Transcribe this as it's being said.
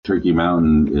Turkey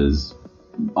Mountain is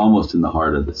almost in the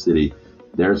heart of the city.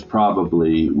 There's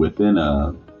probably within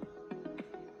a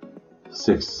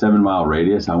 6-7 mile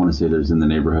radius, I want to say there's in the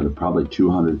neighborhood of probably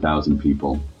 200,000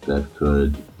 people that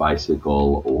could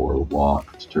bicycle or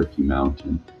walk to Turkey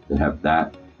Mountain, that have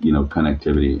that,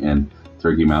 connectivity. And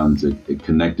Turkey Mountain's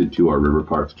connected to our River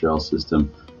Parks trail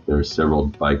system. There are several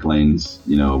bike lanes,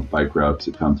 bike routes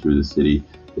that come through the city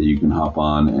that you can hop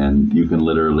on, and you can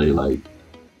literally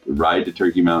ride to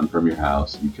Turkey Mountain from your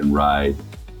house. You can ride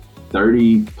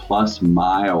 30 plus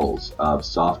miles of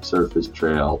soft surface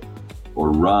trail or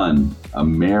run a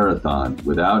marathon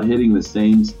without hitting the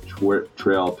same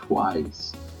trail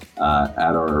twice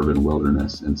at our urban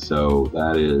wilderness. And so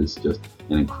that is just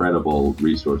an incredible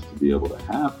resource to be able to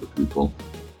have for people.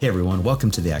 Hey everyone,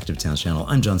 welcome to the Active Towns channel.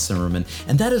 I'm John Zimmerman,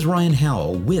 and that is Ryan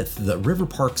Howell with the River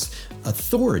Parks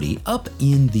Authority up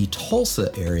in the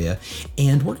Tulsa area.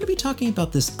 And we're going to be talking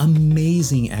about this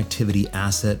amazing activity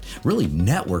asset, really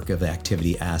network of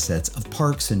activity assets of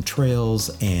parks and trails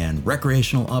and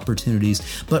recreational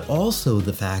opportunities, but also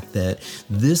the fact that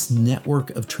this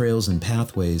network of trails and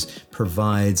pathways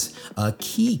provides a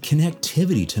key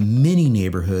connectivity to many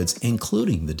neighborhoods,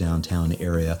 including the downtown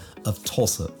area of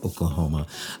Tulsa, Oklahoma.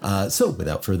 So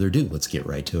without further ado, let's get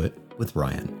right to it with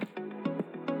Ryan.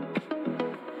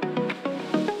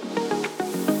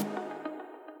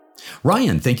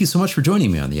 Ryan, thank you so much for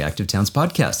joining me on the Active Towns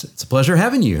podcast. It's a pleasure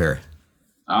having you here.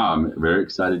 I'm very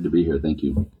excited to be here. Thank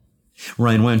you.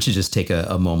 Ryan, why don't you just take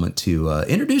a moment to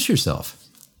introduce yourself?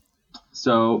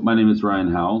 So my name is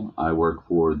Ryan Howell. I work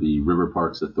for the River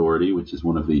Parks Authority, which is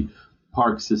one of the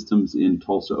park systems in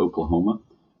Tulsa, Oklahoma.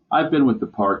 I've been with the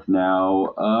park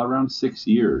now around 6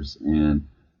 years, and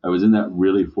I was in that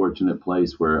really fortunate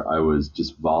place where I was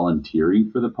just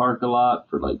volunteering for the park a lot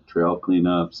for trail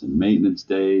cleanups and maintenance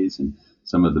days and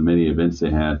some of the many events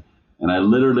they had. And I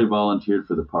literally volunteered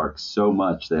for the park so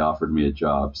much they offered me a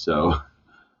job. So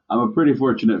I'm a pretty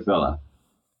fortunate fella.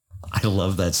 I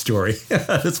love that story.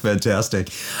 That's fantastic.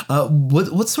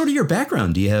 What's sort of your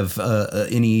background? Do you have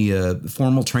any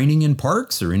formal training in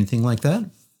parks or anything like that?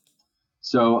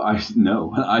 So I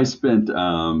spent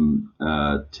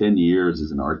 10 years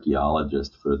as an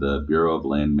archaeologist for the Bureau of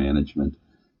Land Management.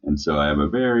 And so I have a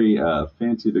very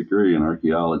fancy degree in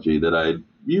archaeology that I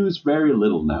use very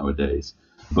little nowadays.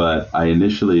 But I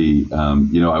initially,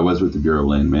 I was with the Bureau of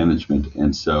Land Management.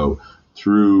 And so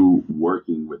through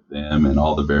working with them and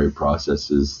all the various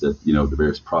processes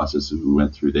we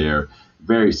went through there,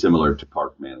 very similar to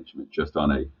park management, just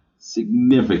on a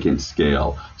significant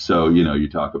scale. So, you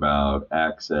talk about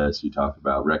access, you talk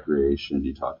about recreation,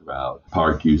 you talk about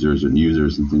park users and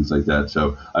users and things like that.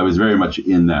 So I was very much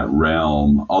in that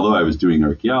realm. Although I was doing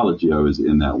archaeology, I was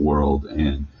in that world,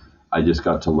 and I just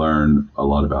got to learn a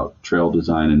lot about trail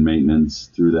design and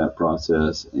maintenance through that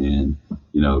process, and,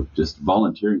 just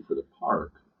volunteering for the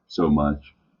park so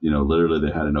much. Literally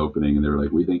they had an opening and they were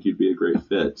like, "We think you'd be a great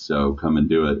fit, so come and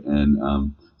do it." And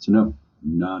no,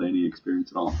 not any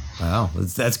experience at all. Wow,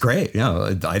 that's great.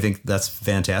 I think that's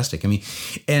fantastic. I mean,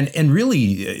 and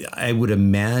really, I would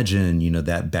imagine,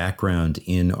 that background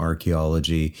in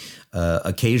archaeology,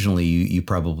 occasionally you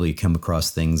probably come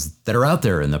across things that are out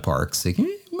there in the parks. Like,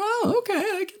 oh, okay,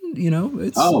 I can,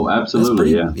 it's. Oh,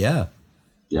 absolutely, yeah.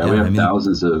 Yeah, we have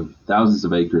thousands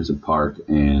of acres of park,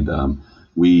 and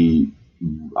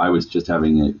I was just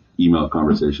having an email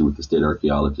conversation with the state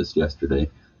archaeologist yesterday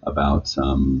about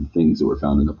some things that were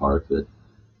found in the park that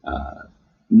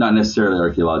not necessarily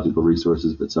archaeological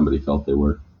resources, but somebody felt they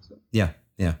were. So. Yeah.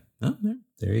 Oh,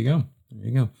 there you go.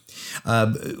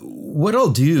 What I'll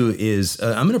do is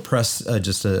I'm going to press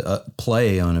just a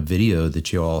play on a video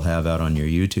that you all have out on your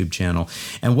YouTube channel.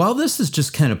 And while this is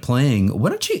just kind of playing, why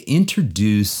don't you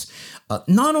introduce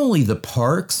not only the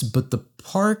parks, but the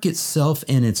park itself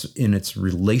and its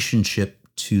relationship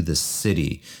to the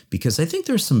city, because I think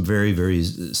there's some very, very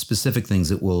specific things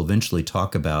that we'll eventually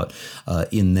talk about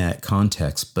in that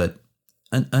context. But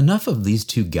enough of these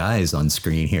two guys on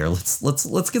screen here.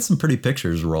 Let's get some pretty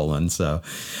pictures rolling. So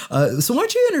why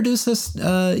don't you introduce us,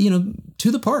 to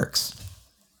the parks?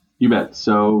 You bet.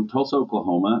 So Tulsa,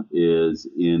 Oklahoma is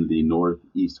in the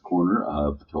northeast corner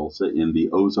of Tulsa in the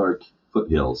Ozark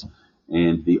foothills,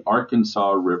 and the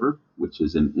Arkansas River, which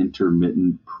is an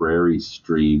intermittent prairie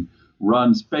stream,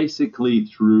 runs basically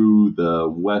through the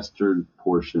western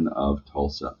portion of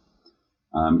Tulsa.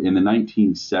 In the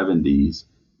 1970s,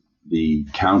 the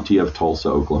county of Tulsa,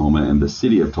 Oklahoma, and the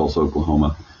city of Tulsa,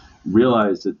 Oklahoma,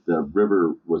 realized that the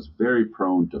river was very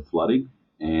prone to flooding,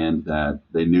 and that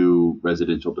they knew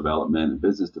residential development and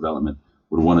business development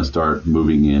would want to start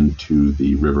moving into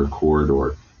the river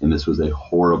corridor. And this was a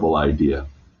horrible idea.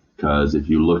 because if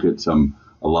you look at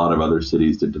a lot of other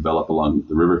cities that develop along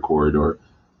the river corridor,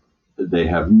 they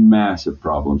have massive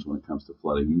problems when it comes to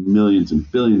flooding, millions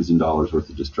and billions of dollars worth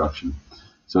of destruction.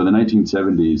 So in the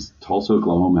 1970s, Tulsa,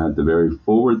 Oklahoma had the very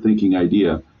forward-thinking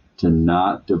idea to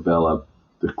not develop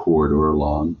the corridor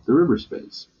along the river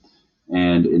space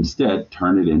and instead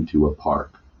turn it into a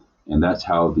park. And that's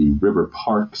how the River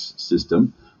Parks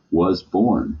system was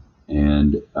born.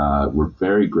 And we're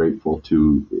very grateful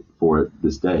for it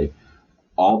this day.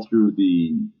 All through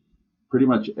pretty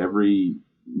much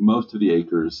most of the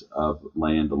acres of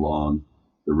land along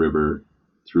the river,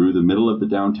 through the middle of the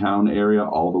downtown area,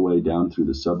 all the way down through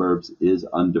the suburbs, is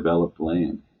undeveloped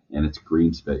land, and it's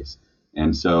green space.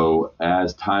 And so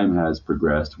as time has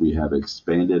progressed, we have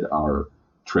expanded our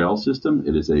trail system.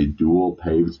 It is a dual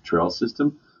paved trail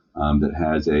system that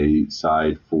has a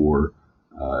side for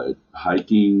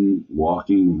hiking,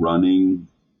 walking, running,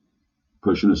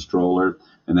 pushing a stroller,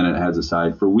 and then it has a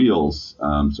side for wheels.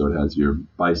 So it has your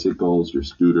bicycles, your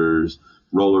scooters,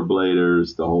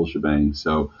 rollerbladers, the whole shebang.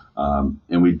 So,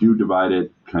 and we do divide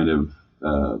it kind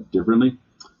of differently.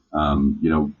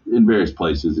 In various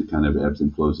places, it kind of ebbs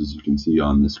and flows, as you can see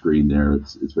on the screen there.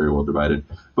 It's very well divided.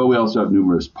 But we also have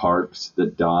numerous parks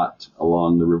that dot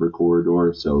along the river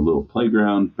corridor. So a little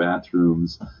playground,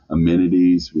 bathrooms,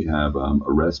 amenities. We have a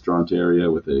restaurant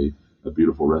area with a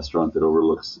beautiful restaurant that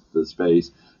overlooks the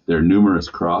space. There are numerous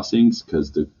crossings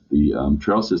because the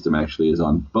trail system actually is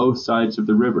on both sides of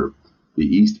the river. The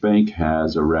east bank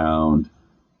has around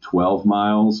 12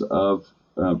 miles of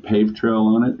paved trail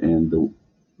on it, and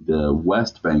the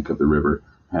west bank of the river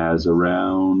has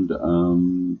around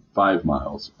 5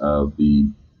 miles of the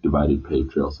divided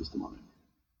paved trail system on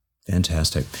it.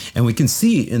 Fantastic. And we can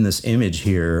see in this image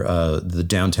here the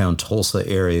downtown Tulsa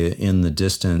area in the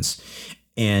distance.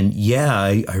 And yeah,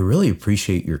 I really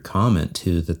appreciate your comment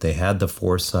too, that they had the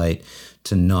foresight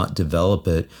to not develop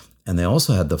it. And they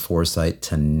also had the foresight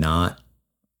to not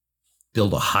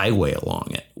build a highway along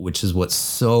it, which is what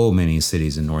so many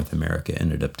cities in North America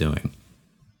ended up doing.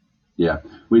 Yeah,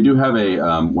 we do have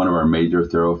one of our major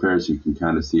thoroughfares. You can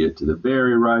kind of see it to the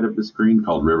very right of the screen,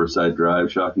 called Riverside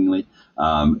Drive, shockingly.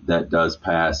 That does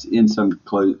pass in some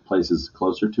places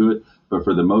closer to it, but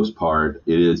for the most part,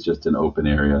 it is just an open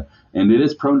area, and it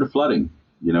is prone to flooding.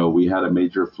 We had a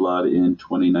major flood in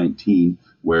 2019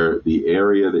 where the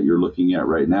area that you're looking at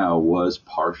right now was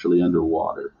partially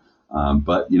underwater.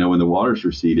 But when the waters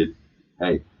receded,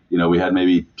 hey, we had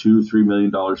maybe $2-3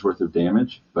 million worth of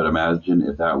damage, but imagine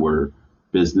if that were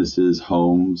businesses,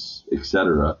 homes,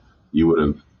 etc., you would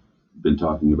have been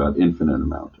talking about infinite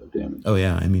amount of damage. Oh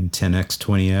yeah, I mean 10x,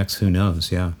 20x, who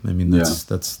knows? Yeah, I mean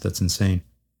that's insane.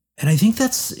 And I think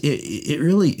it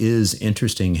really is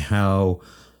interesting how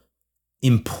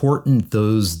important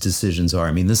those decisions are.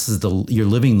 I mean, you're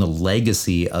living the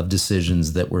legacy of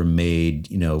decisions that were made,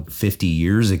 50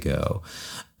 years ago.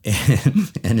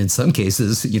 And in some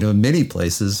cases, in many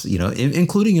places,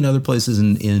 including in other places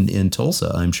in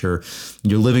Tulsa, I'm sure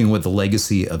you're living with the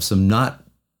legacy of some not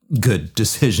good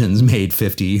decisions made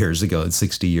 50 years ago and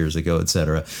 60 years ago, et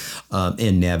cetera,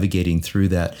 and navigating through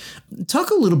that. Talk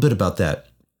a little bit about that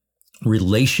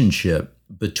relationship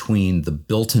between the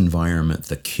built environment,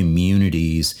 the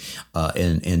communities,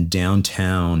 and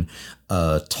downtown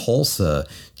Tulsa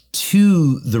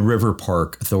to the River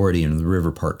Park Authority and the River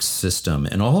Park system.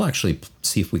 And I'll actually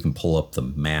see if we can pull up the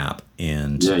map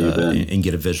and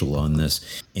get a visual on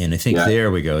this. And I think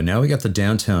there we go. Now we got the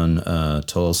downtown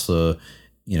Tulsa,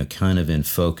 kind of in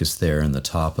focus there in the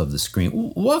top of the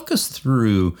screen. Walk us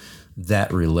through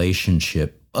that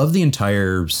relationship of the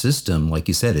entire system. Like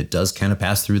you said, it does kind of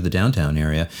pass through the downtown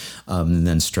area and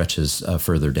then stretches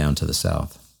further down to the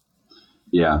south.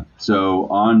 Yeah. So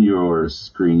on your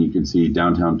screen, you can see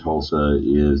downtown Tulsa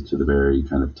is to the very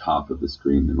kind of top of the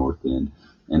screen, the north end.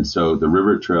 And so the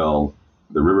River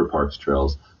Parks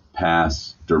trails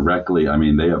pass directly. I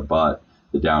mean, they abut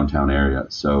the downtown area.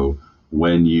 So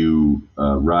when you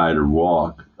ride or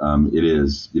walk, it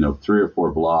is, 3 or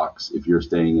 4 blocks. If you're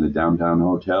staying in a downtown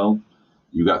hotel,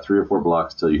 you got 3 or 4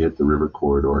 blocks till you hit the river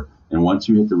corridor. And once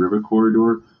you hit the river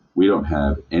corridor, we don't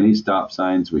have any stop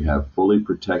signs. We have fully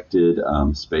protected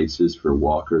spaces for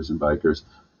walkers and bikers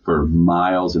for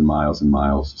miles and miles and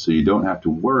miles. So you don't have to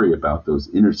worry about those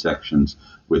intersections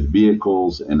with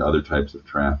vehicles and other types of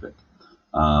traffic.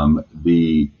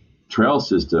 The trail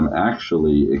system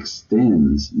actually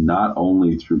extends not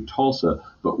only through Tulsa,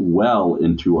 but well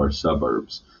into our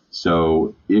suburbs.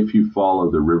 So if you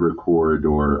follow the river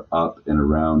corridor up and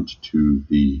around to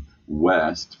the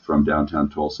west from downtown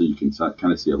Tulsa, you can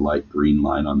kind of see a light green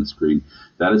line on the screen.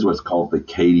 That is what's called the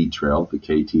Katy Trail, the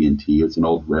KT&T. It's an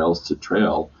old rails to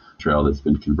trail trail that's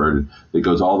been converted that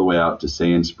goes all the way out to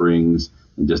Sand Springs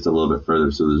and just a little bit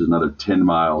further. So there's another 10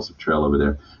 miles of trail over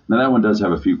there. Now that one does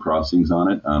have a few crossings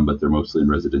on it, but they're mostly in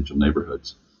residential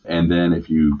neighborhoods. And then if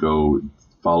you go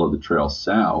follow the trail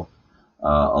south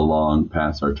along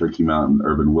past our Turkey Mountain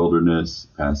Urban Wilderness,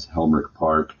 past Helmrich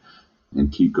Park,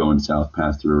 and keep going south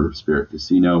past the River Spirit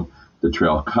Casino, the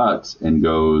trail cuts and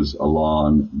goes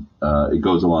along. It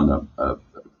goes along a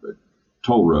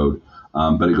toll road,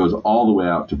 but it goes all the way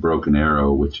out to Broken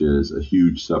Arrow, which is a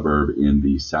huge suburb in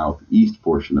the southeast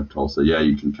portion of Tulsa. Yeah,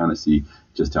 you can kind of see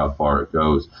just how far it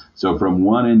goes. So from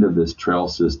one end of this trail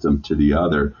system to the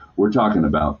other, we're talking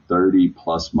about 30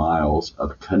 plus miles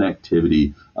of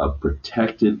connectivity, of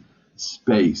protected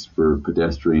space for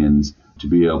pedestrians to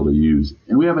be able to use.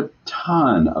 And we have a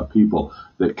ton of people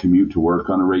that commute to work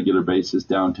on a regular basis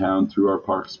downtown through our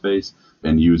park space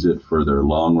and use it for their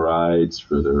long rides,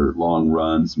 for their long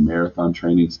runs, marathon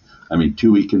trainings. I mean,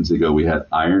 2 weekends ago, we had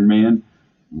Ironman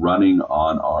running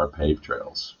on our paved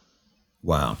trails.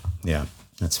 Wow. Yeah,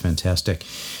 that's fantastic.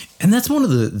 And that's one of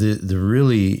the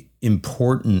really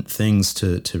important things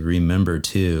to remember,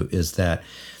 too, is that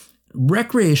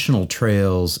recreational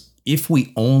trails, if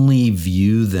we only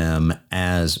view them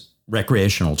as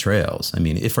recreational trails. I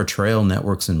mean, if our trail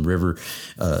networks and river,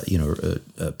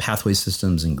 pathway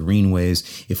systems and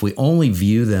greenways, if we only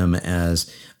view them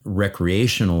as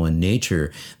recreational in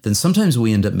nature, then sometimes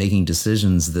we end up making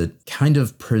decisions that kind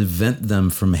of prevent them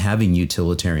from having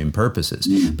utilitarian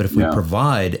purposes. But if we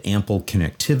provide ample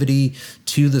connectivity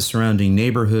to the surrounding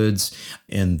neighborhoods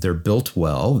and they're built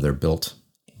well, they're built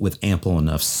with ample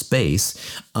enough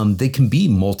space, they can be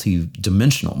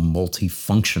multi-dimensional,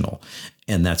 multifunctional.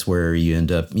 And that's where you end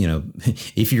up,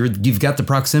 if you've got the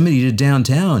proximity to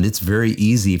downtown, it's very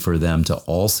easy for them to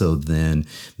also then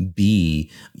be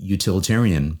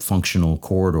utilitarian functional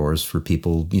corridors for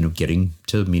people, getting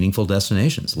to meaningful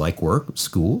destinations like work,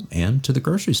 school, and to the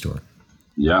grocery store.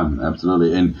 Yeah,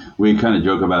 absolutely. And we kind of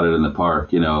joke about it in the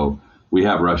park. We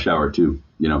have rush hour too.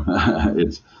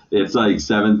 It's like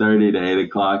 7:30 to 8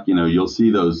 o'clock. You'll see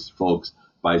those folks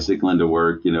bicycling to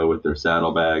work, with their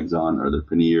saddlebags on or their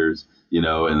panniers,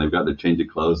 and they've got their change of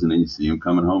clothes, and then you see them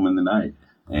coming home in the night.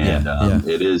 And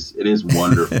it is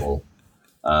wonderful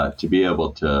to be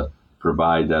able to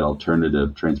provide that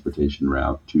alternative transportation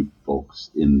route to folks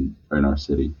in our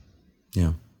city.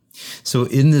 Yeah. So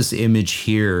in this image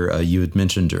here, you had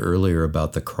mentioned earlier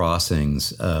about the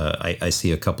crossings. I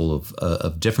see a couple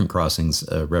of different crossings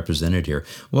represented here.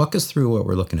 Walk us through what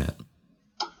we're looking at.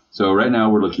 So right now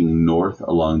we're looking north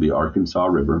along the Arkansas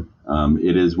River.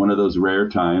 It is one of those rare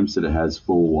times that it has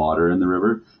full water in the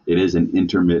river. It is an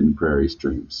intermittent prairie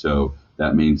stream. So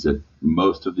that means that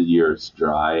most of the year it's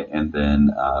dry, and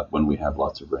then when we have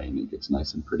lots of rain, it gets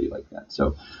nice and pretty like that.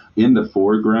 So in the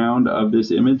foreground of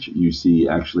this image, you see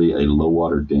actually a low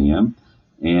water dam,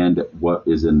 and what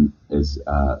is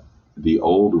the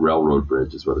old railroad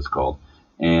bridge is what it's called.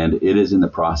 And it is in the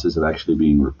process of actually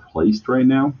being replaced right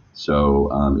now.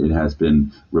 So it has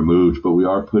been removed, but we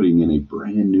are putting in a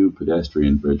brand new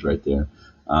pedestrian bridge right there.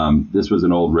 This was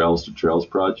an old Rails to Trails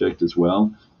project as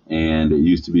well. And it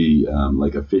used to be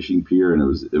like a fishing pier, and it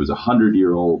was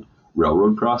 100-year-old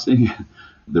railroad crossing.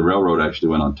 The railroad actually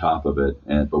went on top of it,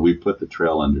 but we put the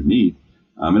trail underneath.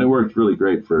 And it worked really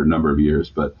great for a number of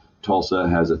years. But Tulsa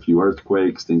has a few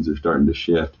earthquakes, things are starting to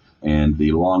shift, and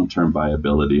the long-term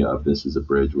viability of this as a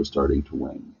bridge was starting to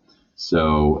wane.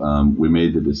 So we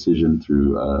made the decision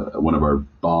through one of our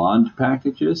bond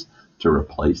packages to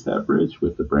replace that bridge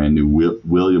with the brand new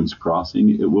Williams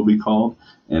Crossing, it will be called.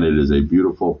 And it is a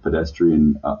beautiful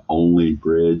pedestrian-only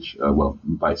bridge,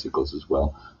 bicycles as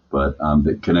well, but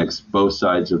that connects both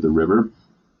sides of the river.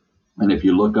 And if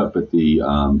you look up at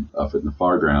in the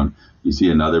foreground, you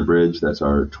see another bridge. That's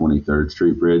our 23rd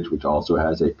Street Bridge, which also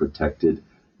has a protected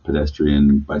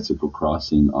pedestrian bicycle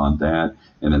crossing on that.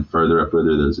 And then further up,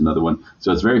 there's another one.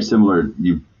 So it's very similar.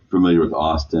 You familiar with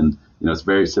Austin? It's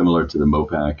very similar to the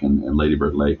Mopac and Lady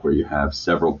Bird Lake, where you have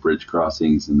several bridge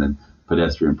crossings and then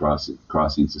pedestrian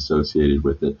crossings associated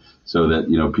with it, so that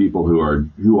people who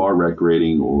are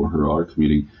recreating or who are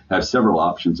commuting have several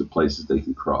options of places they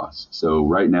can cross. So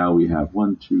right now we have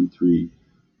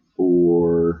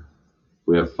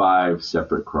 5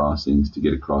 separate crossings to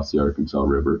get across the Arkansas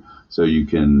River. So you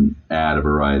can add a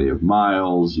variety of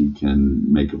miles, you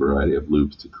can make a variety of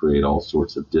loops to create all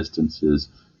sorts of distances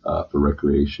for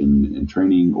recreation and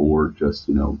training, or just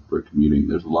for commuting.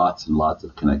 There's lots and lots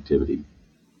of connectivity.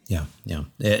 Yeah,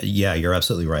 you're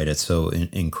absolutely right. It's so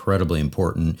incredibly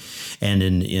important. And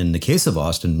in the case of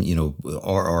Austin,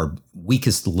 our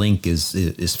weakest link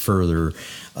is further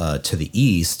to the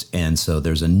east, and so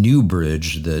there's a new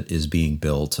bridge that is being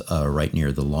built right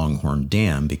near the Longhorn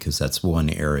Dam, because that's one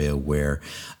area where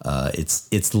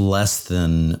it's less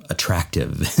than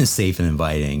attractive, safe and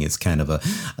inviting. It's kind of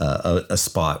a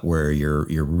spot where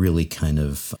you're really kind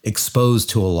of exposed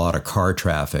to a lot of car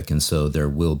traffic, and so there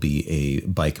will be a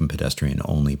bike and pedestrian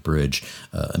only bridge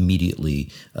immediately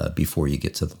before you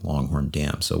get to the Longhorn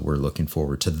Dam. So we're looking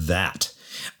forward to that.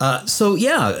 So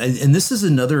yeah, and this is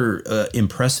another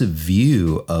impressive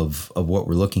view of what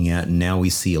we're looking at. And now we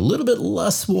see a little bit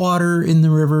less water in the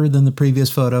river than the previous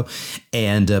photo,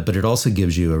 and but it also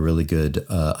gives you a really good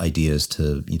idea as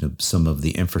to some of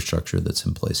the infrastructure that's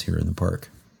in place here in the park.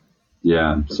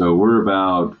 Yeah, so we're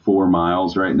about 4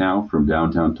 miles right now from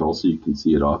downtown Tulsa. You can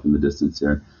see it off in the distance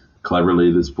there.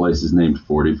 Cleverly, this place is named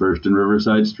 41st and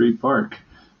Riverside Street Park.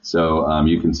 So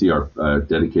you can see our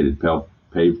dedicated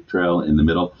paved trail in the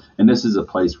middle. And this is a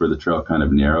place where the trail kind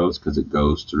of narrows because it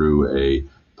goes through a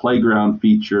playground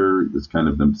feature that's kind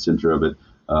of the center of it,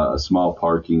 a small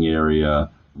parking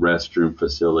area, restroom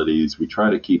facilities. We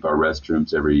try to keep our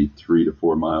restrooms every 3 to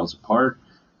 4 miles apart.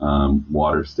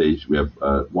 Water station. We have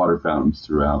water fountains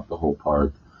throughout the whole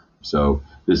park. So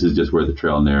this is just where the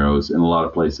trail narrows. In a lot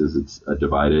of places, it's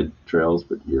divided trails,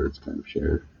 but here it's kind of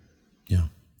shared. Yeah.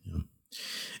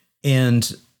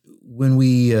 And when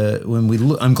we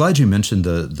look, I'm glad you mentioned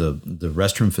the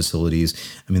restroom facilities.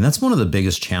 I mean, that's one of the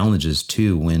biggest challenges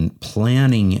too when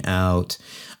planning out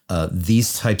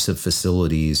these types of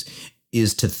facilities,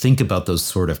 is to think about those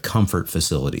sort of comfort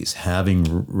facilities, having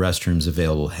restrooms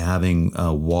available, having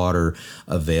water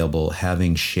available,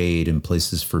 having shade and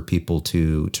places for people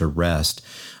to rest,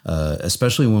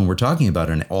 especially when we're talking about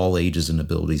an all ages and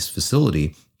abilities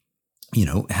facility.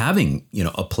 Having,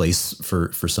 a place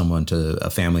for someone a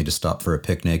family to stop for a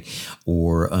picnic,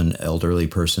 or an elderly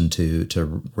person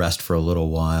to rest for a little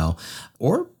while,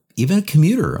 or even a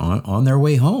commuter on their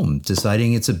way home,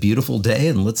 deciding it's a beautiful day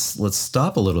and let's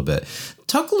stop a little bit.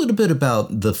 Talk a little bit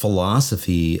about the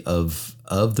philosophy of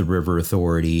the River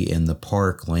Authority and the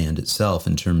park land itself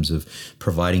in terms of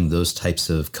providing those types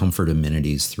of comfort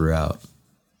amenities throughout.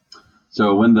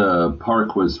 So when the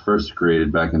park was first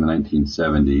created back in the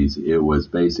 1970s, it was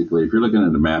basically, if you're looking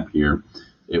at the map here,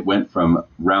 it went from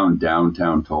around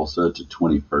downtown Tulsa to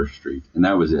 21st Street, and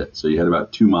that was it. So you had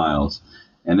about 2 miles,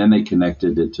 and then they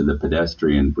connected it to the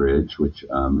pedestrian bridge, which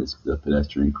is the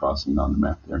pedestrian crossing on the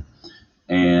map there.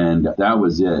 And that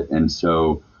was it. And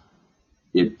so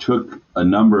it took a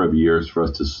number of years for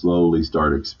us to slowly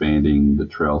start expanding the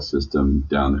trail system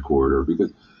down the corridor,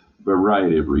 because a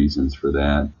variety of reasons for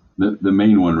that. The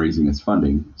main one reason is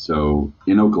funding. So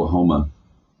in Oklahoma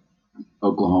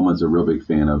is a real big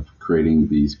fan of creating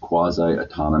these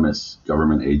quasi-autonomous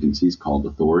government agencies called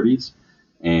authorities.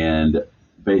 And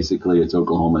basically it's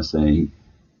Oklahoma saying,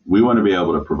 we want to be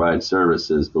able to provide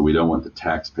services, but we don't want the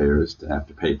taxpayers to have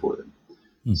to pay for them.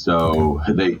 So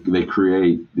they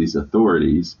create these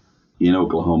authorities. In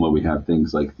Oklahoma, we have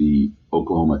things like the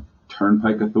Oklahoma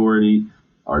Turnpike Authority,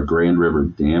 our Grand River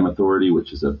Dam Authority,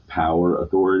 which is a power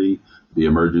authority, the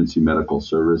Emergency Medical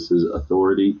Services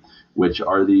Authority, which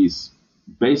are these,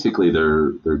 basically they're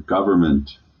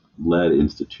government-led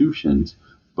institutions,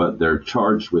 but they're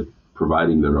charged with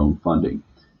providing their own funding.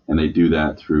 And they do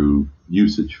that through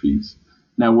usage fees.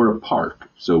 Now, we're a park,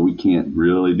 so we can't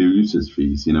really do usage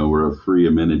fees. We're a free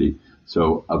amenity.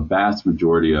 So a vast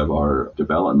majority of our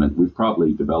development, we've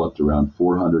probably developed around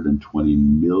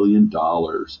 $420 million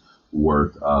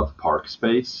worth of park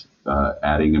space,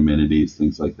 adding amenities,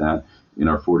 things like that, in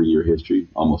our 40-year history,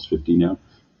 almost 50 now.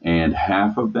 And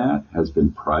half of that has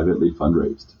been privately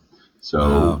fundraised.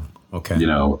 So,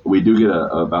 we do get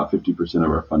about 50% of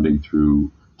our funding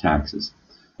through taxes.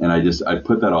 And I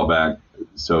put that all back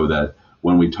so that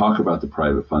when we talk about the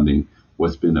private funding,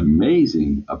 what's been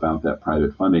amazing about that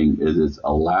private funding is it's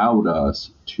allowed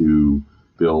us to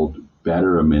build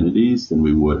better amenities than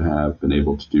we would have been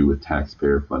able to do with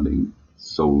taxpayer funding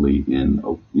solely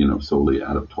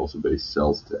out of Tulsa-based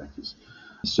sales taxes.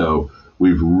 So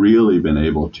we've really been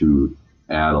able to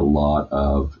add a lot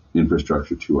of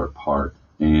infrastructure to our park.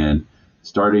 And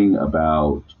starting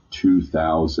about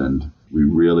 2000, we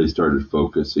really started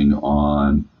focusing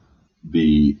on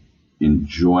the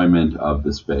enjoyment of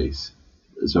the space.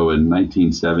 So in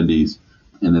 1970s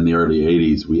and then the early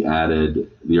 80s, we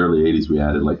added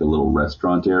like a little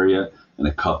restaurant area and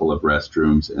a couple of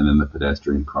restrooms and then the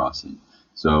pedestrian crossing.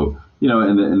 So,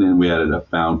 and then we added a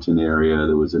fountain area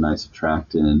that was a nice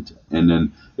attractant. And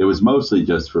then it was mostly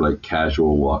just for like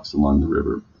casual walks along the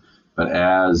river. But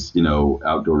as,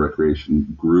 outdoor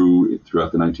recreation grew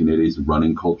throughout the 1980s,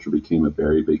 running culture became a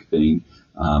very big thing.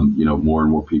 More and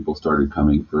more people started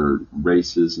coming for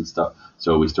races and stuff.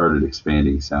 So we started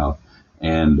expanding south.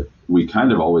 And we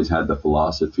kind of always had the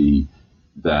philosophy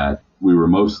that we were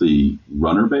mostly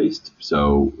runner based.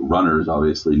 So runners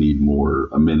obviously need more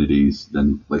amenities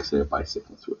than, like, say, a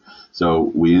bicyclist would.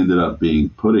 So we ended up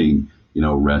putting,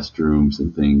 restrooms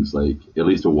and things like at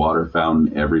least a water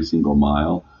fountain every single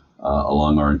mile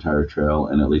along our entire trail,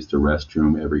 and at least a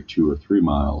restroom every 2 or 3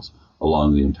 miles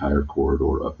along the entire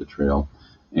corridor of the trail.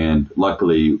 And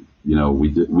luckily,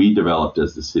 we developed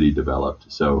as the city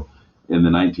developed. So in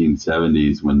the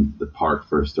 1970s, when the park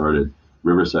first started,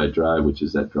 Riverside Drive, which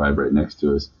is that drive right next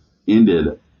to us,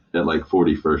 ended at like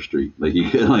 41st Street. Like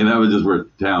that was just where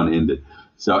town ended.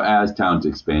 So as towns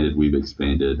expanded, we've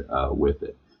expanded with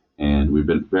it. And we've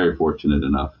been very fortunate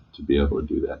enough to be able to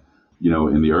do that.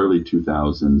 In the early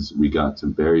 2000s, we got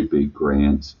some very big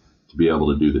grants to be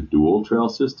able to do the dual trail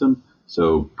system.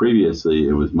 So previously,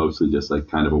 it was mostly just like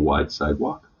kind of a wide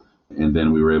sidewalk. And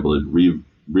then we were able to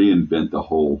reinvent the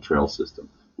whole trail system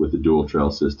with the dual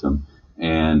trail system.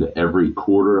 And every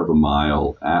quarter of a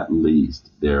mile, at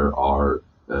least, there's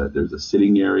a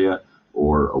sitting area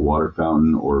or a water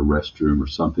fountain or a restroom or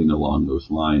something along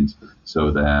those lines, so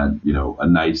that, a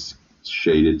nice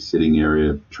shaded sitting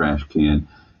area, trash can.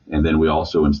 And then we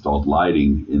also installed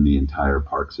lighting in the entire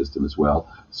park system as well.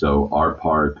 So our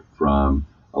park from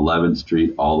 11th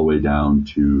Street all the way down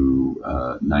to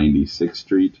 96th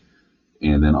Street,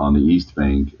 and then on the East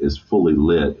Bank, is fully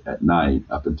lit at night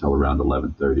up until around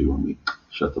 11:30 when we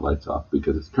shut the lights off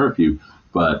because it's curfew.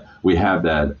 But we have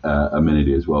that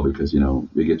amenity as well because,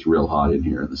 it gets real hot in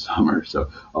here in the summer. So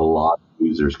a lot of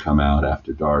users come out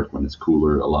after dark when it's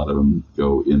cooler. A lot of them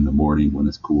go in the morning when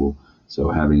it's cool.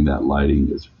 So having that lighting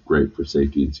is great for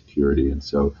safety and security. And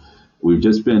so we've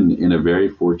just been in a very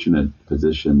fortunate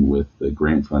position with the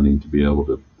grant funding to be able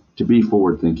to be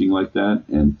forward thinking like that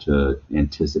and to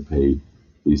anticipate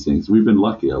these things. We've been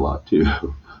lucky a lot too.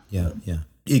 Yeah.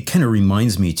 It kind of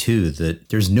reminds me too that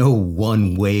there's no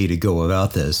one way to go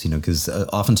about this, because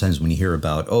oftentimes when you hear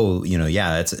about,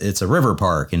 it's a river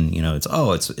park and,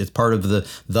 it's part of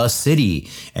the city,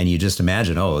 and you just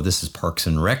imagine, this is Parks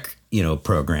and Rec,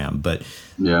 program. But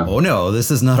oh no,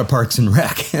 this is not a Parks and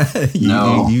Rec.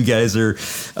 You guys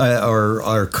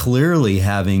are clearly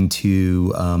having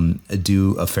to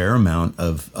do a fair amount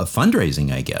of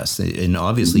fundraising, I guess. And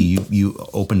obviously you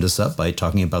opened us up by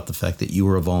talking about the fact that you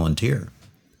were a volunteer.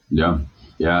 Yeah.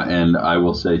 And I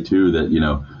will say too that,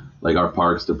 like our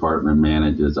parks department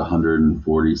manages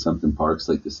 140 something parks,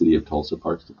 like the city of Tulsa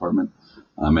Parks Department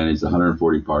manages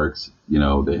 140 parks.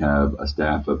 They have a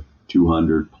staff of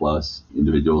 200 plus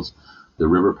individuals. The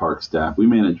river park staff, we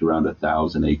manage around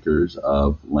 1,000 acres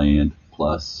of land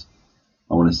plus,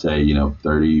 I want to say,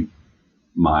 30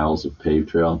 miles of paved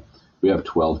trail. We have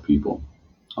 12 people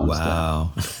on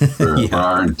staff for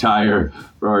our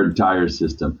entire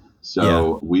system.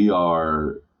 So we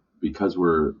are, because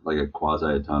we're like a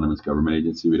quasi-autonomous government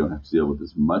agency, we don't have to deal with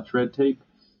as much red tape.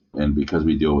 And because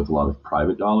we deal with a lot of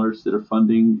private dollars that are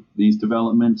funding these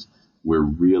developments, we're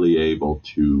really able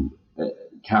to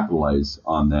capitalize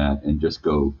on that and just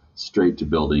go straight to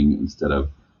building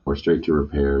or straight to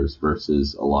repairs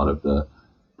versus a lot of the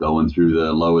going through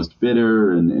the lowest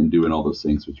bidder and doing all those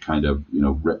things, which kind of,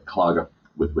 clog up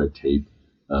with red tape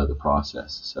the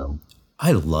process. So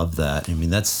I love that. I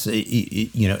mean, that's,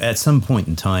 at some point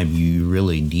in time, you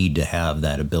really need to have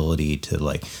that ability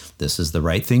to this is the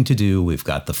right thing to do. We've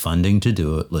got the funding to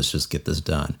do it. Let's just get this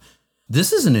done.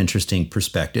 This is an interesting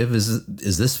perspective. Is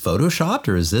this photoshopped,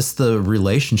 or is this the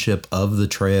relationship of the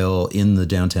trail in the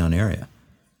downtown area?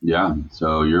 Yeah.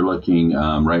 So you're looking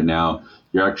right now,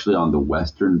 you're actually on the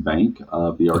western bank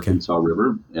of the Arkansas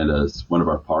River, and it's one of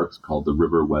our parks called the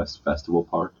River West Festival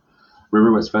Park.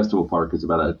 River West Festival Park is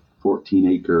about a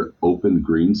 14-acre open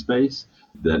green space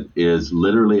that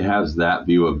literally has that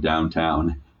view of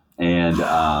downtown. And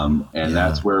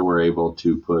that's where we're able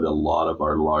to put a lot of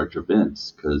our large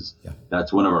events, because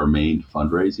that's one of our main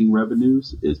fundraising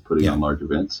revenues is putting on large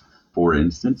events. For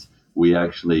instance, we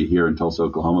actually here in Tulsa,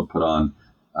 Oklahoma, put on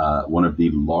one of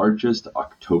the largest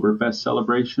Oktoberfest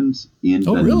celebrations in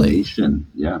the nation.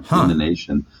 Yeah, in the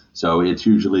nation. So it's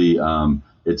usually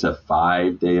it's a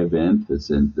 5-day event. It's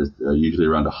usually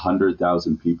around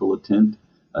 100,000 people attend.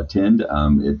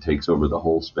 It takes over the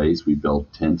whole space. We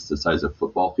build tents the size of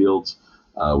football fields.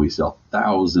 We sell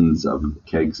thousands of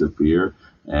kegs of beer,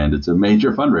 and it's a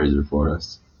major fundraiser for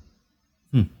us.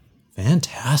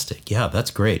 Fantastic. Yeah,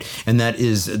 that's great. And the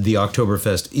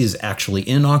Oktoberfest is actually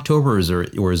in October,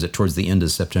 or is it towards the end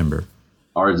of September?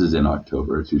 Ours is in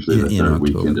October. It's usually the In third October.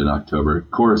 weekend in October,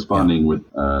 corresponding with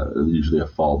usually a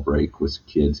fall break with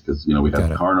kids because, we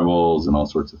have carnivals and all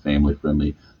sorts of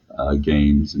family-friendly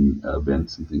games and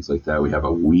events and things like that. We have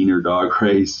a wiener dog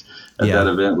race at that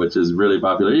event, which is really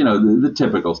popular. The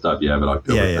typical stuff you have at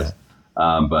Oktoberfest.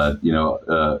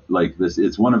 Like this,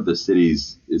 it's one of the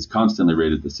city's, it's constantly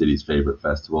rated the city's favorite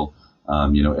festival.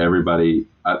 Everybody,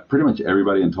 pretty much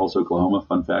everybody in Tulsa, Oklahoma,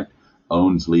 fun fact,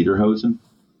 owns lederhosen.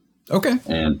 Okay.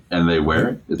 And they wear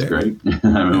it. It's great.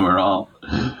 I mean, we're all.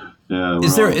 Yeah,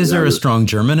 is there a strong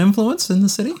German influence in the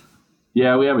city?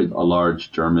 Yeah, we have a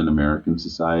large German American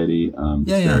society.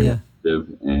 Very active,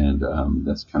 and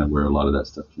that's kind of where a lot of that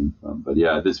stuff came from. But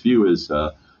yeah, this view is,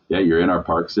 you're in our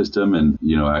park system, and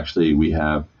actually we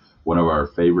have one of our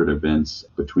favorite events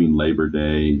between Labor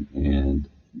Day and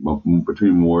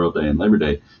between Memorial Day and Labor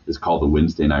Day is called the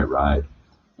Wednesday Night Ride,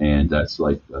 and that's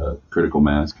like a critical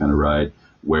mass kind of ride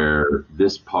where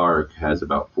this park has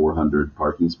about 400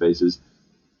 parking spaces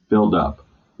filled up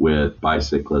with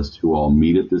bicyclists who all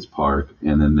meet at this park,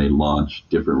 and then they launch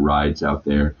different rides out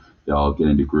there. They all get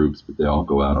into groups, but they all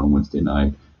go out on Wednesday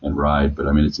night and ride. But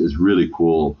I mean, it's really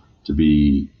cool to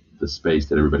be the space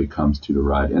that everybody comes to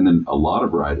ride. And then a lot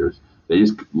of riders, they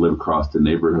just live across the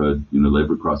neighborhood,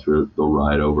 live across the road, they'll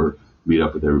ride over, meet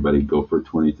up with everybody, go for a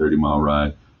 20, 30-mile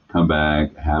ride, come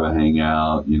back, have a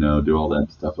hangout, do all that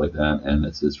stuff like that. And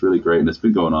it's really great. And it's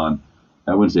been going on.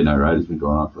 That Wednesday night ride has been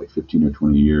going on for like 15 or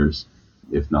 20 years,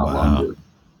 if not longer.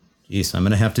 Jeez, I'm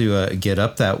going to have to get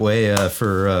up that way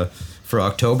for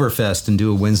Oktoberfest and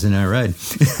do a Wednesday night ride.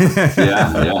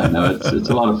 No, it's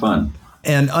a lot of fun.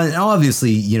 And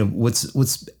obviously,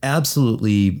 what's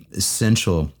absolutely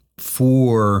essential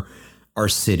for our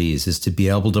cities is to be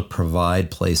able to provide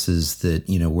places that,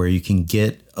 where you can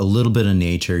get a little bit of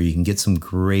nature, you can get some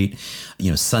great,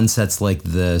 sunsets like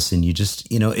this. And you just,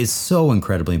 it's so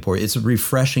incredibly important. It's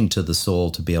refreshing to the soul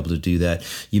to be able to do that.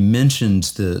 You mentioned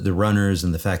the runners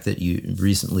and the fact that you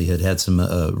recently had some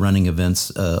running events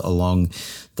along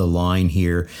the line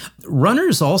here.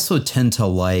 Runners also tend to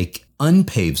like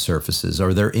unpaved surfaces.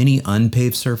 Are there any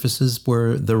unpaved surfaces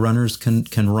where the runners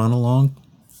can run along?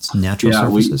 It's natural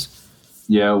surfaces?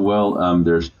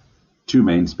 There's two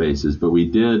main spaces, but we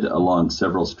did along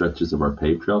several stretches of our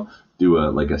paved trail do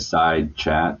a side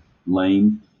chat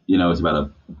lane. It's about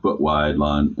a foot wide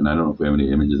lawn, and I don't know if we have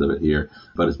any images of it here,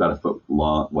 but it's about a foot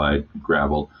wide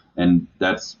gravel, and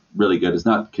that's really good. It's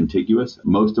not contiguous.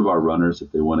 Most of our runners,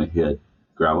 if they want to hit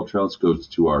gravel trails, goes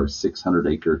to our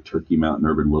 600-acre Turkey Mountain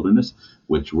Urban Wilderness,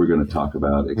 which we're going to talk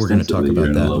about extensively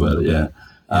here in a little bit.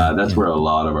 That's where a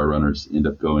lot of our runners end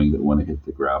up going that want to hit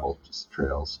the gravel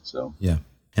trails. So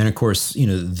and of course,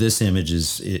 this image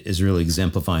is really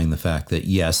exemplifying the fact that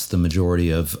yes, the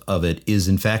majority of it is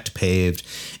in fact paved,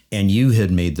 and you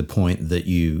had made the point that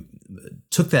you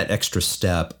took that extra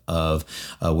step of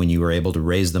when you were able to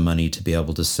raise the money to be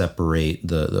able to separate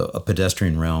the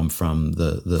pedestrian realm from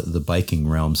the biking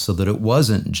realm, so that it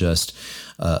wasn't just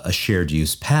a shared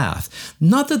use path.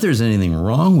 Not that there's anything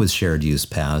wrong with shared use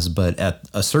paths, but at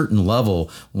a certain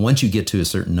level, once you get to a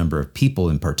certain number of people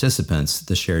and participants,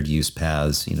 the shared use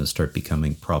paths, start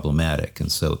becoming problematic.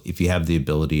 And so if you have the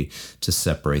ability to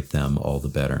separate them, all the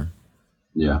better.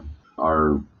 Yeah.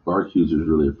 Our park users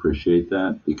really appreciate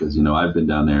that because, I've been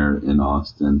down there in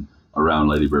Austin around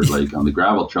Lady Bird Lake on the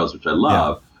gravel trails, which I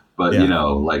love. But,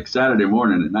 like Saturday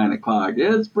morning at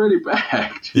 9:00, it's pretty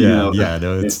packed.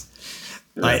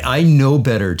 I know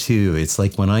better too. It's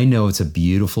like when I know it's a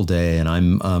beautiful day and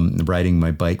I'm riding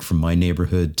my bike from my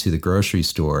neighborhood to the grocery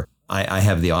store, I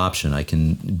have the option. I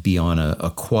can be on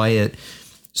a quiet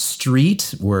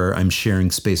street where I'm sharing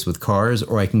space with cars,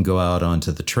 or I can go out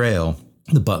onto the trail,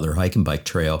 the Butler Hike and Bike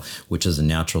Trail, which is a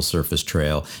natural surface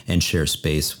trail, and share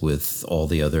space with all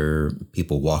the other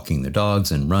people walking their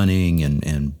dogs and running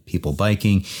and people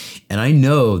biking. And I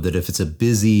know that if it's a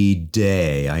busy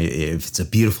day, if it's a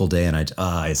beautiful day and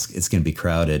it's going to be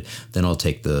crowded, then I'll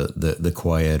take the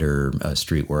quieter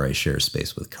street where I share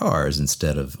space with cars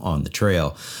instead of on the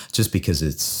trail, just because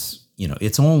it's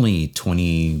only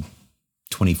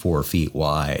 24 feet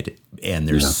wide, and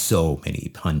there's so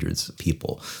many hundreds of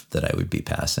people that I would be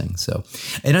passing. So,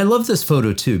 and I love this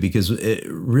photo too, because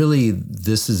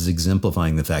this is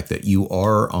exemplifying the fact that you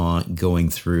are going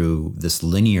through this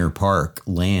linear park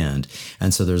land.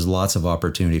 And so there's lots of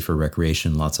opportunity for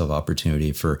recreation, lots of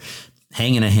opportunity for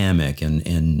hanging a hammock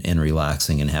and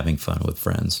relaxing and having fun with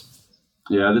friends.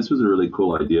 Yeah, this was a really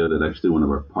cool idea that actually one of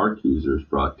our park users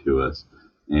brought to us.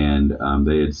 And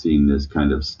they had seen this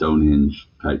kind of Stonehenge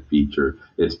type feature.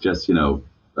 It's just,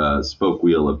 spoke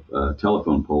wheel of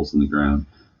telephone poles in the ground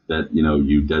that,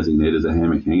 you designate as a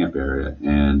hammock hang-up area,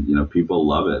 and, people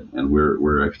love it. And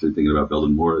we're actually thinking about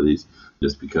building more of these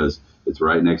just because it's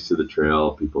right next to the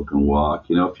trail. People can walk,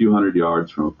 a few hundred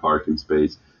yards from a parking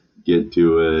space, get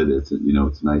to it.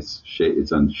 It's nice shade.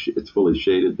 It's fully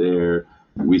shaded there.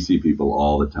 We see people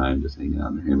all the time just hanging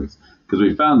out in their hammocks, because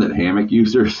we found that hammock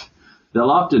users, they'll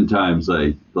oftentimes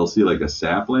they'll see like a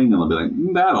sapling and they'll be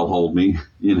like, that'll hold me,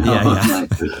 Yeah.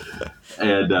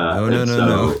 And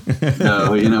No.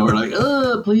 no, we're like,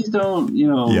 please don't,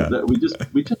 Yeah. that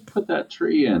we just put that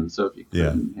tree in. So if you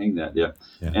couldn't hang that, yeah.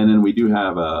 Yeah. And then we do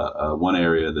have one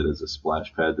area that is a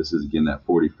splash pad. This is again that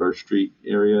 41st Street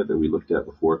area that we looked at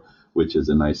before, which is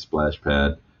a nice splash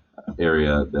pad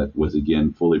area that was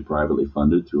again fully privately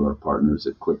funded through our partners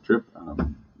at Quick Trip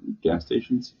gas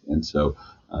stations, and so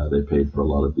they paid for a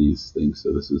lot of these things.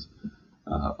 So this is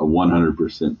a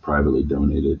 100% privately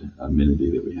donated amenity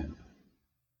that we have.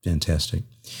 Fantastic.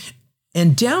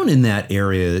 And down in that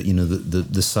area,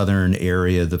 the southern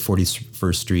area, the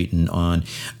 41st Street and on,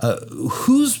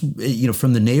 who's,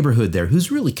 from the neighborhood there, who's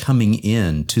really coming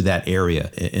in to that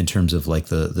area in terms of like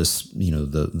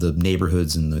the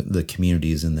neighborhoods and the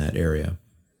communities in that area?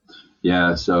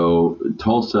 Yeah, so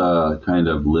Tulsa kind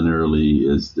of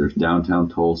linearly there's downtown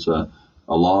Tulsa.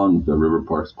 Along the River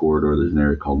Parks corridor, there's an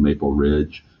area called Maple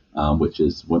Ridge, which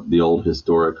is the old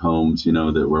historic homes,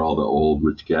 that were all the old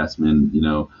rich gasmen,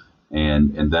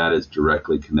 and that is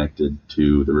directly connected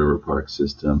to the River Park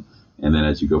system. And then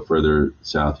as you go further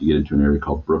south, you get into an area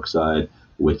called Brookside,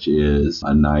 which is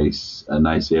a nice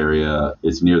area.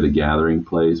 It's near the Gathering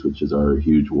Place, which is our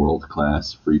huge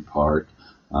world-class free park.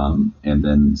 And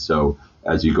then so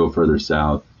as you go further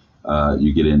south,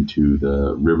 you get into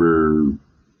the river,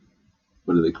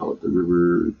 what do they call it? The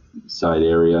Riverside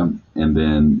area. And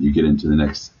then you get into the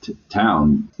next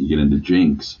town, you get into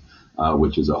Jinx,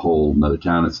 which is a whole another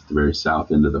town. It's at the very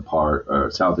south end of the park,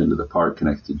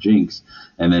 connects to Jinx.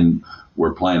 And then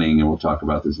we're planning, and we'll talk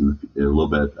about this in a little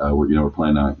bit, we're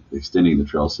planning on extending the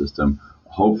trail system,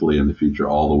 hopefully in the future,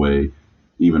 all the way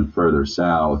even further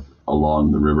south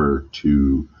along the river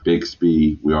to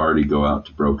Bixby. We already go out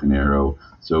to Broken Arrow.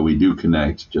 So we do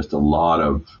connect just a lot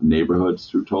of neighborhoods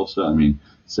through Tulsa. I mean,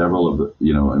 several of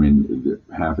the,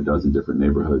 half a dozen different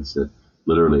neighborhoods that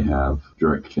literally have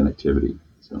direct connectivity.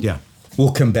 So. Yeah.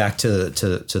 We'll come back to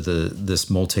this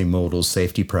multimodal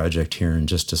safety project here in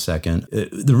just a second.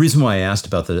 The reason why I asked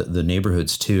about the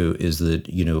neighborhoods too is that,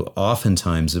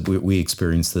 oftentimes we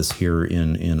experience this here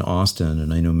in Austin,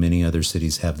 and I know many other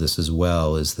cities have this as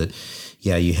well, is that,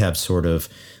 you have sort of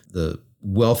the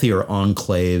wealthier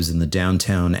enclaves and the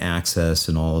downtown access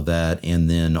and all of that. And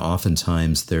then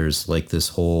oftentimes there's like this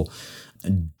whole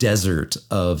desert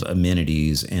of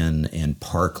amenities and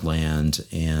parkland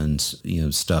and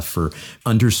stuff for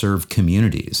underserved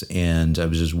communities. And I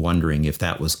was just wondering if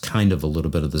that was kind of a little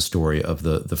bit of the story of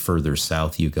the further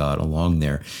south you got along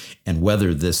there, and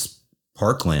whether this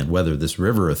parkland, whether this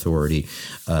river authority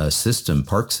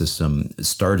park system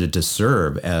started to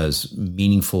serve as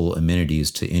meaningful amenities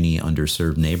to any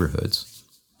underserved neighborhoods.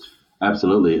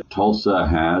 Absolutely. Tulsa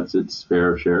has its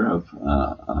fair share of,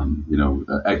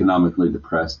 economically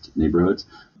depressed neighborhoods.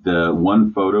 The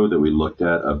one photo that we looked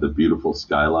at of the beautiful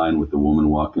skyline with the woman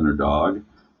walking her dog,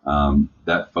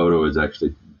 that photo is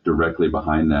actually directly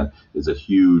behind that is a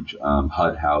huge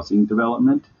HUD housing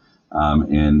development,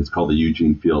 and it's called the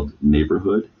Eugene Field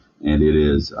neighborhood. And it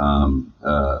is one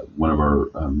of our,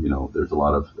 there's a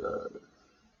lot of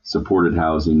supported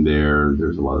housing there.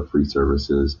 There's a lot of free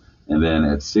services. And then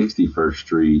at 61st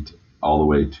Street, all the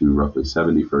way to roughly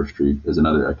 71st Street, is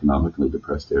another economically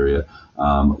depressed area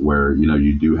where,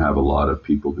 you do have a lot of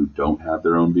people who don't have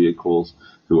their own vehicles,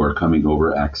 who are coming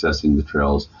over, accessing the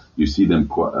trails. You see them,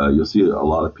 you'll see a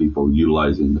lot of people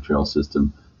utilizing the trail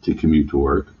system to commute to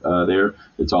work there.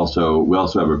 We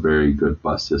also have a very good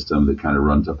bus system that kind of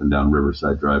runs up and down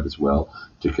Riverside Drive as well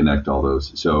to connect all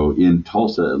those. So in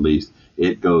Tulsa, at least,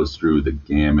 it goes through the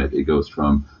gamut. It goes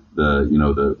from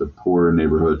the poorer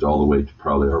neighborhoods all the way to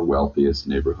probably our wealthiest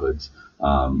neighborhoods,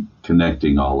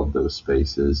 connecting all of those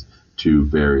spaces to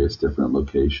various different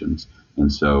locations.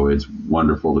 And so it's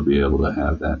wonderful to be able to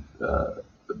have that,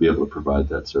 be able to provide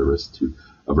that service to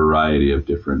a variety of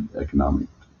different economic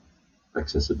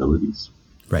accessibilities.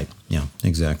 Right. Yeah,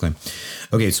 exactly.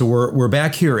 Okay, so we're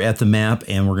back here at the map,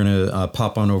 and we're going to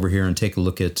pop on over here and take a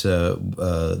look at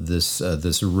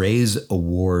this Raise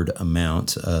Award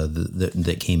amount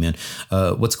that came in.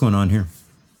 What's going on here?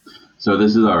 So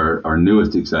this is our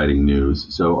newest exciting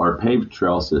news. So our paved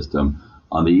trail system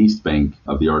on the east bank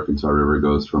of the Arkansas River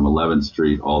goes from 11th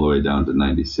Street all the way down to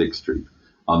 96th Street.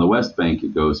 On the west bank,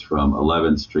 it goes from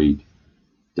 11th Street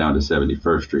down to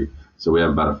 71st Street. So we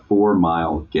have about a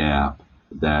 4-mile gap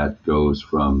that goes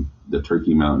from the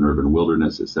Turkey Mountain Urban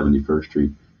Wilderness at 71st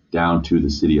Street down to the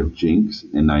city of Jinx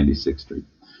in 96th Street.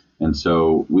 And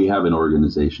so we have an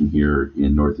organization here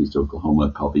in Northeast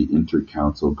Oklahoma called the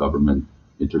Intercouncil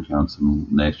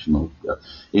National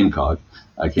INCOG.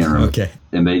 I can't remember. Okay.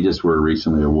 And they just were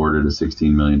recently awarded a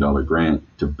 $16 million grant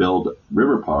to build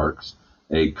river parks,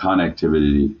 a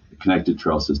connected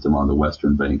trail system on the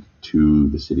western bank to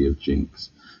the city of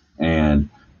Jinx. And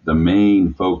the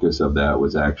main focus of that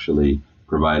was actually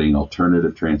providing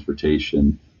alternative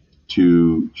transportation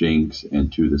to Jinx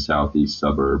and to the southwest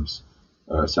suburbs,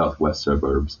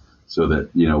 so that,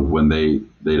 when they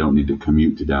don't need to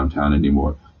commute to downtown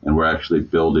anymore. And we're actually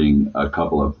building a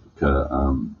couple of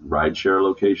rideshare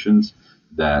locations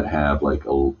that have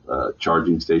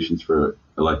charging stations for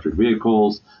electric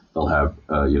vehicles. They'll have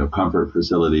comfort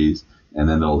facilities, and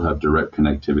then they'll have direct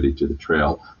connectivity to the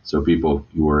trail. So people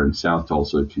who are in South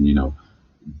Tulsa can,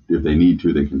 if they need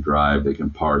to, they can drive, they can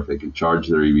park, they can charge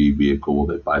their EV vehicle,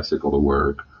 they bicycle to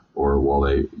work, or while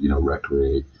they,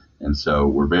 recreate. And so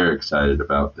we're very excited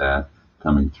about that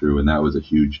coming through. And that was a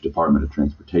huge Department of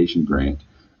Transportation grant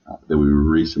that we were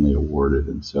recently awarded.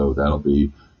 And so that'll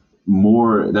be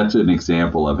that's an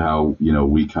example of how,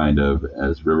 we kind of,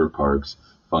 as river parks,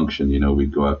 function. We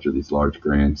go after these large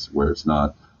grants where it's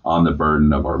not on the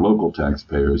burden of our local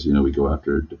taxpayers. We go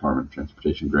after Department of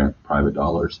Transportation grant, private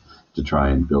dollars, to try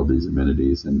and build these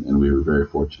amenities. And we were very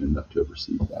fortunate enough to have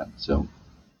received that. So.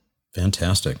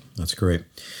 Fantastic. That's great.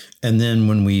 And then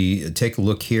when we take a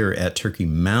look here at Turkey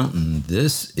Mountain,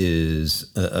 this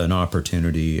is an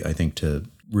opportunity, I think, to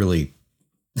really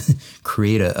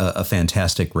create a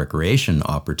fantastic recreation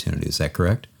opportunity. Is that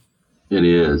correct? It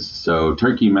is. So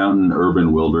Turkey Mountain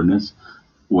Urban Wilderness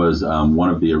was one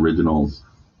of the original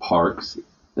parks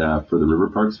for the River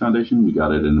Parks Foundation. We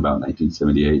got it in about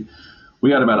 1978. We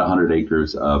got about 100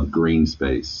 acres of green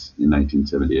space in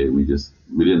 1978.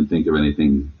 We didn't think of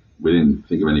anything. We didn't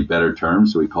think of any better term,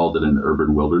 so we called it an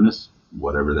urban wilderness,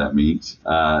 whatever that means.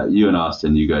 You and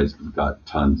Austin, you guys have got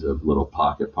tons of little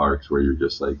pocket parks where you're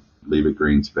just leave it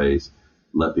green space,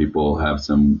 let people have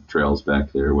some trails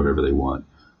back there, whatever they want.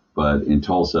 But in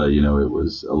Tulsa, it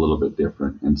was a little bit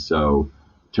different. And so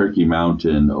Turkey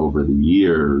Mountain, over the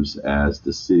years, as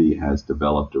the city has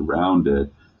developed around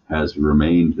it, has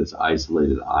remained this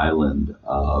isolated island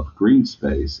of green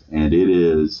space. And it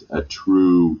is a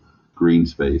true green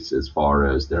space as far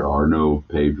as there are no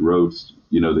paved roads,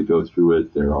 that go through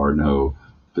it. There are no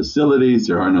facilities.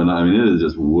 It is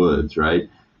just woods, right?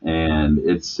 And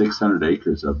it's 600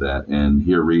 acres of that. And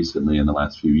here recently, in the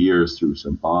last few years, through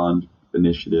some bond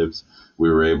initiatives, we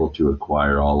were able to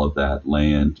acquire all of that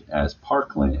land as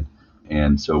parkland.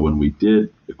 And so when we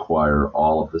did acquire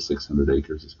all of the 600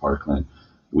 acres as parkland,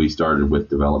 we started with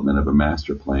development of a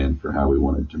master plan for how we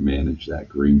wanted to manage that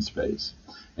green space.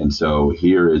 And so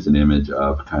here is an image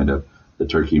of kind of the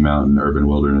Turkey Mountain Urban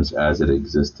Wilderness as it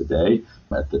exists today.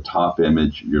 At the top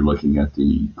image, you're looking at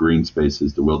the green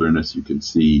spaces, the wilderness. You can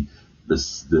see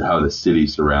how the city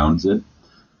surrounds it.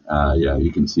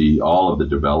 You can see all of the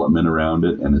development around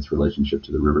it and its relationship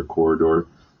to the river corridor.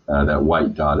 That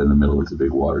white dot in the middle is a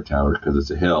big water tower because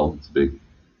it's a hill. It's big.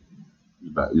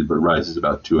 It rises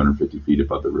about 250 feet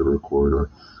above the river corridor.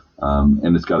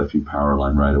 And it's got a few power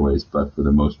line right-of-ways, but for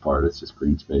the most part, it's just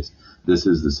green space. This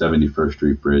is the 71st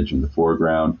Street Bridge in the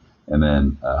foreground, and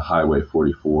then Highway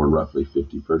 44, roughly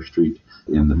 51st Street,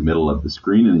 in the middle of the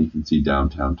screen, and you can see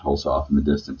downtown Tulsa off in the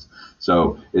distance.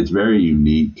 So it's very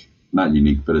unique, not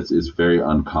unique, but it's very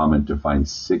uncommon to find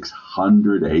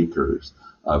 600 acres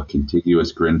of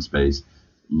contiguous green space,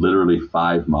 literally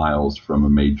 5 miles from a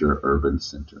major urban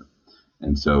center.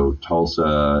 And so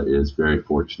Tulsa is very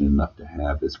fortunate enough to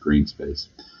have this green space.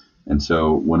 And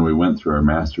so when we went through our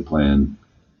master plan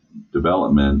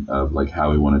development of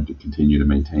how we wanted to continue to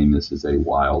maintain this as a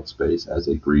wild space, as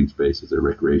a green space, as a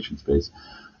recreation space,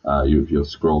 if you'll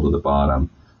scroll to the bottom,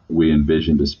 we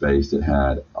envisioned a space that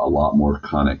had a lot more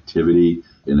connectivity,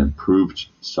 an improved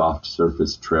soft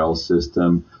surface trail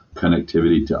system,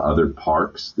 connectivity to other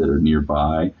parks that are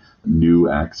nearby, new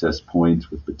access points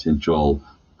with potential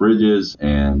bridges,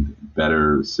 and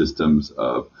better systems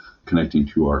of connecting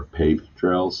to our paved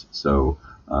trails. So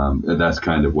that's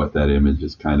kind of what that image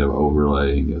is kind of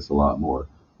overlaying, is a lot more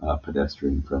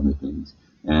pedestrian friendly things.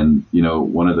 And,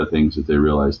 one of the things that they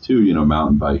realized too,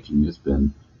 mountain biking has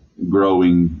been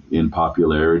growing in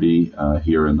popularity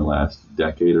here in the last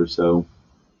decade or so.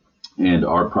 And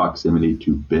our proximity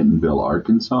to Bentonville,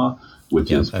 Arkansas, which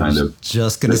is kind of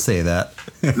just going to say that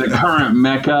the current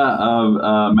mecca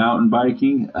of mountain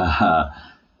biking.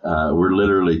 we're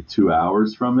literally 2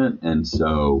 hours from it, and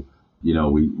so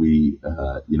we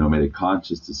made a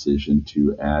conscious decision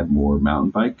to add more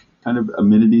mountain bike kind of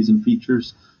amenities and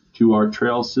features to our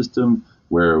trail system,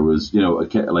 where it was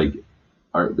like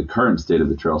the current state of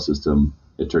the trail system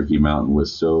at Turkey Mountain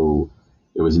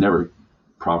it was never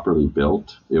properly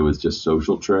built. It was just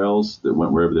social trails that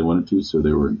went wherever they wanted to, so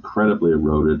they were incredibly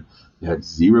eroded. They had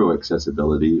zero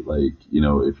accessibility. Like,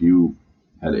 if you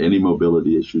had any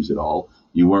mobility issues at all,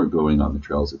 you weren't going on the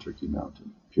trails at Turkey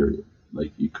Mountain, period.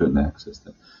 Like, you couldn't access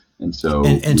them. And so,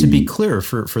 and to be clear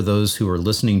for those who are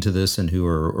listening to this and who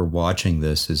are watching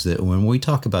this, is that when we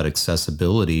talk about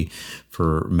accessibility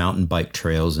for mountain bike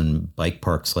trails and bike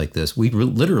parks like this, we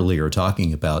literally are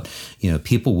talking about,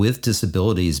 people with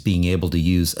disabilities being able to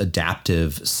use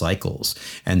adaptive cycles.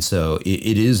 And so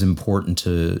it is important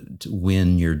to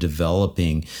when you're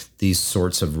developing these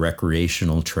sorts of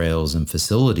recreational trails and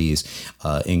facilities,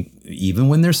 even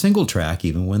when they're single track,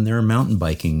 even when they're mountain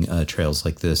biking trails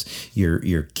like this,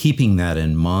 you're keeping that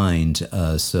in mind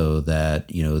so that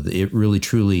it really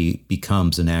truly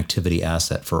becomes an activity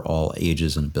asset for all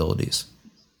ages and abilities.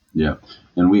 Yeah,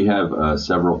 and we have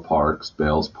several parks,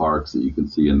 Bales Parks, that you can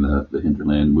see in the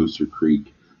hinterland, Mooser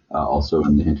Creek, also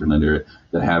in the hinterland area,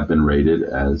 that have been rated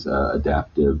as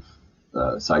adaptive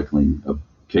cycling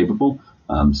capable.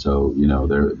 So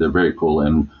they're very cool,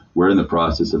 and we're in the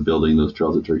process of building those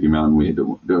trails at Turkey Mountain. We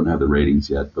don't have the ratings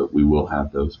yet, but we will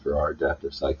have those for our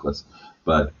adaptive cyclists.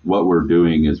 But what we're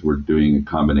doing is we're doing a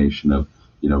combination of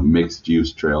mixed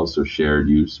use trails, so shared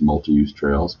use, multi-use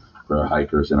trails for our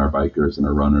hikers and our bikers and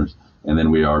our runners. And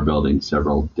then we are building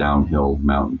several downhill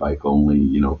mountain bike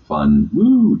only, fun,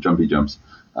 jumpy jumps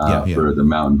for the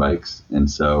mountain bikes. And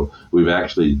so we've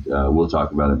actually, we'll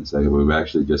talk about it in a second, but we've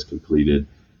actually just completed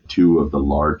 2 of the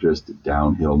largest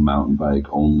downhill mountain bike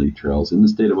only trails in the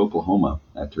state of Oklahoma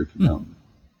at Turkey Mountain.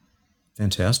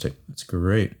 Fantastic. That's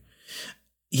great.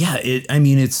 Yeah.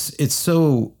 It's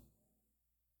so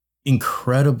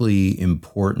incredibly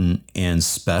important and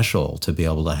special to be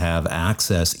able to have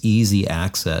easy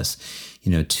access,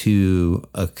 to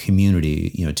a community,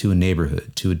 to a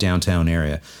neighborhood, to a downtown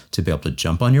area, to be able to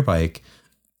jump on your bike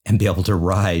and be able to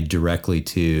ride directly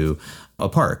to a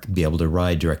park, be able to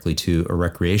ride directly to a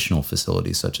recreational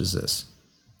facility such as this.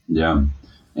 Yeah.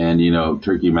 And,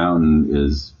 Turkey Mountain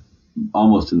is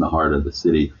almost in the heart of the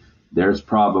city. There's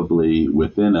probably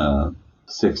within a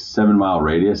 6-7 mile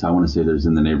radius, I want to say there's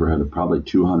in the neighborhood of probably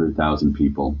 200,000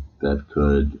 people that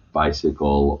could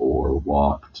bicycle or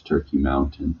walk to Turkey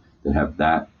Mountain, that have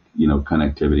that,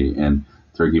 connectivity. And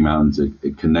Turkey Mountain's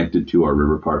connected to our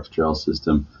River Parks trail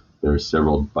system. There are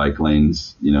several bike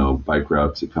lanes, bike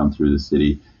routes that come through the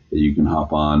city that you can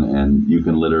hop on, and you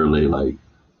can literally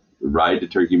ride to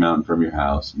Turkey Mountain from your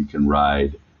house. You can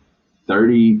ride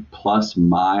 30 plus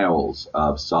miles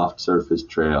of soft surface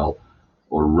trail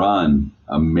or run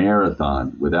a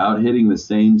marathon without hitting the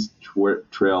same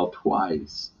trail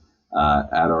twice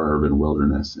at our urban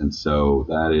wilderness. And so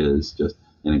that is just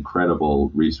an incredible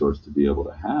resource to be able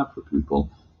to have for people.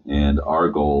 And our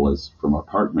goal is, from our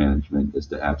park management, is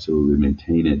to absolutely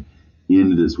maintain it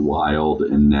in this wild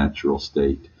and natural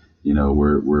state. We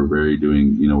are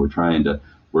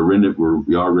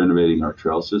renovating our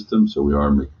trail system. So we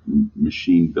are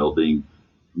machine building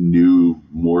new,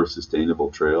 more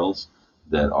sustainable trails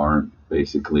that aren't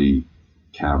basically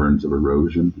caverns of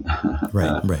erosion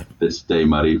that stay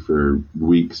muddy for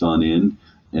weeks on end,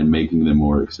 and making them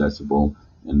more accessible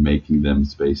and making them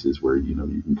spaces where you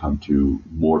can come to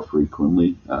more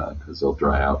frequently because they'll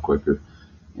dry out quicker,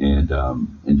 and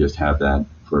just have that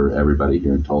for everybody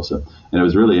here in Tulsa. And it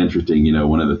was really interesting.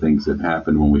 One of the things that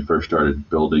happened when we first started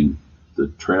building the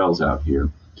trails out here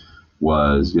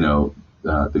was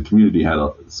the community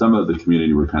some of the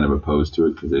community were kind of opposed to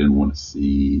it because they didn't want to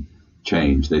see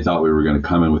change. They thought we were going to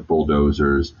come in with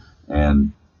bulldozers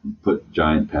and put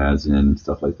giant paths in and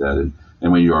stuff like that.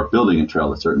 And when you are building a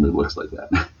trail, it certainly looks like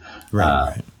that.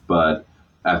 Right. But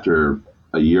after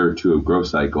a year or two of growth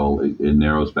cycle, it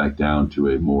narrows back down to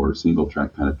a more single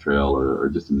track kind of trail or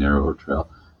just a narrower trail.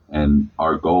 And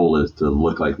our goal is to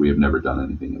look like we have never done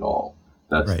anything at all.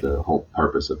 That's the whole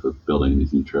purpose of building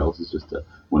these new trails, is just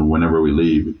whenever we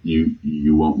leave,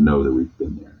 you won't know that we've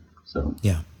been there. So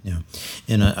yeah.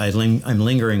 And I'm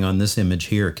lingering on this image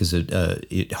here because it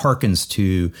harkens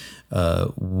to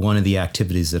one of the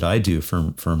activities that I do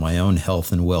for my own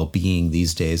health and well-being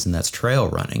these days, and that's trail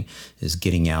running, is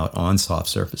getting out on soft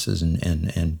surfaces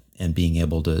and being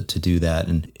able to do that.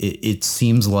 And it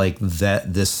seems like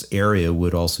that this area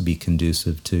would also be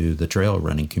conducive to the trail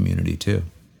running community too.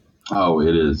 Oh,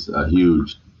 it is a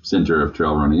huge center of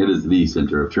trail running. It is the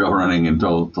center of trail running in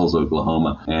Tulsa,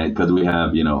 Oklahoma. And because we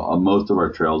have, most of our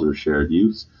trails are shared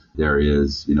use. There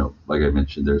is, like I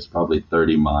mentioned, there's probably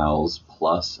 30 miles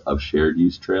plus of shared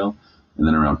use trail, and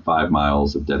then around 5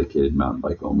 miles of dedicated mountain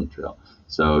bike only trail.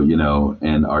 So,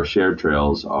 and our shared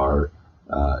trails are,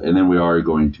 and then we are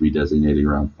going to be designating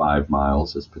around 5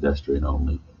 miles as pedestrian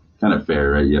only. Kind of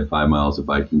fair, right? You have 5 miles of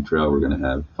biking trail. We're going to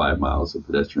have 5 miles of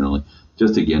pedestrian only,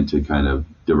 just again to kind of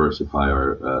diversify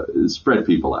our, spread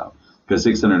people out. Because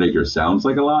 600 acres sounds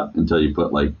like a lot until you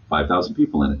put like 5,000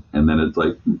 people in it. And then it's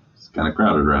like, it's kind of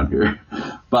crowded around here.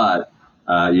 But,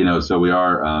 so we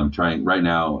are trying right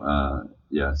now.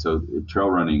 So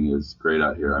trail running is great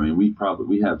out here. I mean,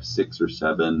 we have 6 or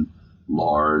 7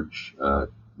 large,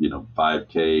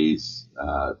 5Ks,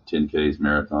 10Ks,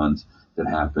 marathons that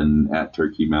happen at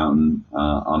Turkey Mountain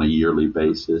on a yearly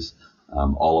basis.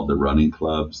 All of the running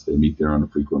clubs, they meet there on a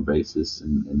frequent basis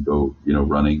and go,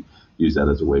 running, use that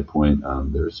as a waypoint.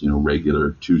 There's,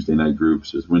 regular Tuesday night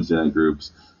groups, there's Wednesday night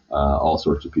groups, all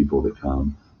sorts of people that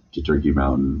come to Turkey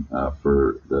Mountain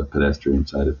for the pedestrian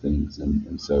side of things.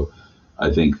 And so I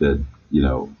think that,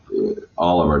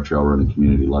 all of our trail running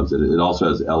community loves it. It also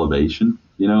has elevation,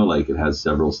 like it has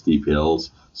several steep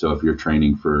hills. So if you're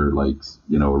training for a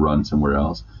run somewhere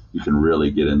else, you can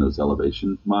really get in those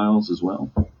elevation miles as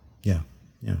well. Yeah.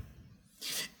 Yeah.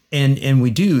 And we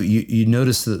do, you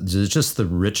notice that just the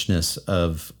richness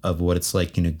of what it's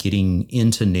like, getting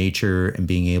into nature and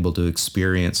being able to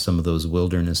experience some of those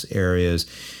wilderness areas.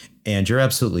 And you're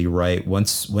absolutely right.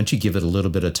 Once you give it a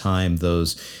little bit of time,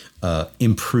 those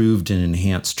improved and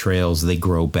enhanced trails, they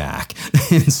grow back.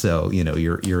 And so,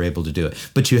 you're able to do it.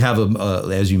 But you have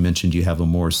as you mentioned, you have a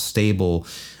more stable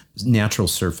natural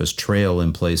surface trail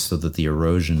in place so that the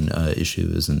erosion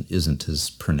issue isn't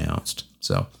as pronounced.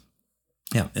 So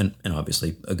yeah, and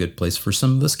obviously a good place for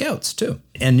some of the scouts too.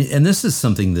 And this is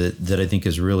something that I think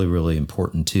is really, really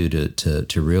important too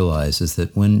to realize is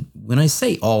that when I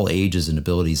say all ages and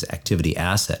abilities activity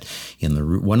asset,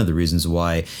 one of the reasons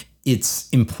why it's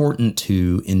important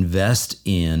to invest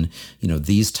in,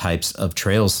 these types of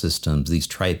trail systems, these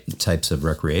types of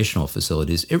recreational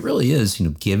facilities. It really is,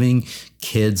 giving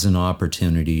kids an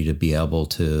opportunity to be able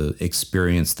to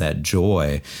experience that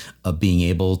joy of being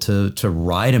able to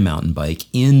ride a mountain bike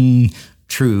in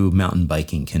true mountain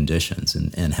biking conditions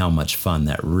and how much fun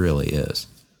that really is.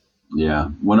 Yeah.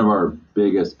 One of our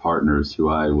biggest partners who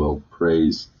I will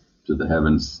praise to the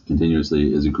heavens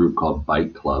continuously is a group called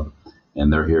Bike Club.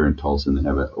 And they're here in Tulsa, and they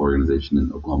have an organization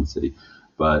in Oklahoma City.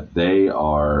 But they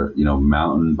are,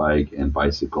 mountain bike and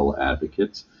bicycle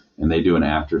advocates, and they do an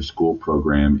after-school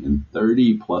program in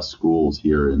 30-plus schools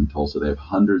here in Tulsa. They have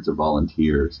hundreds of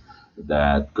volunteers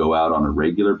that go out on a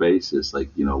regular basis,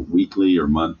 weekly or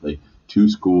monthly, to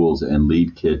schools and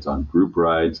lead kids on group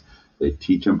rides. They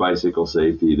teach them bicycle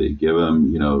safety. They give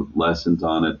them, lessons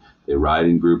on it. They ride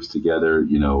in groups together,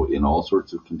 in all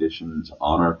sorts of conditions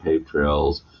on our paved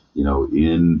trails,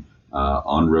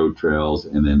 on road trails,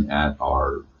 and then at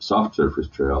our soft surface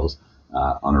trails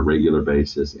on a regular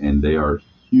basis. And they are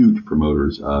huge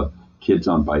promoters of kids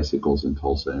on bicycles in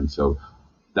Tulsa. And so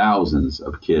thousands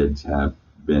of kids have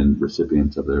been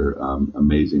recipients of their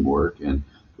amazing work. And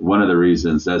one of the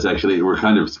reasons that's actually, we're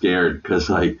kind of scared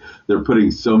because they're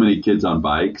putting so many kids on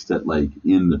bikes that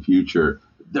in the future,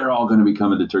 they're all going to be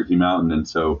coming to Turkey Mountain. And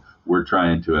so we're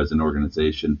trying to, as an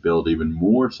organization, build even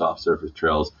more soft surface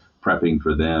trails, prepping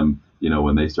for them,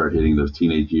 when they start hitting those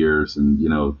teenage years and,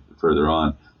 further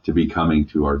on, to be coming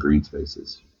to our green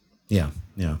spaces. Yeah.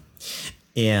 Yeah.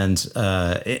 And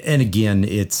again,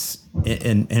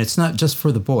 it's not just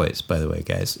for the boys, by the way,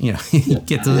 guys.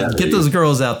 Get those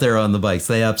girls out there on the bikes.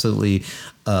 They absolutely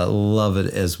love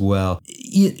it as well.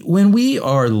 When we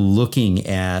are looking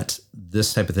at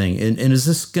this type of thing, and is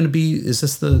this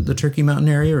the Turkey Mountain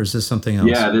area, or is this something else?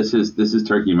 Yeah, this is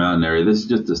Turkey Mountain area. This is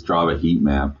just a Strava heat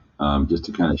map, just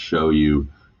to kind of show you.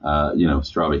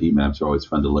 Strava heat maps are always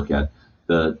fun to look at.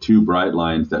 The two bright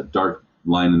lines, that dark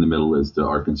line in the middle is the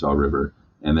Arkansas River,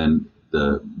 and then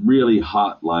the really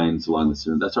hot lines along the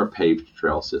center, that's our paved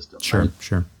trail system. Sure, right?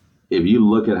 Sure. If you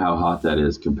look at how hot that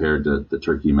is compared to the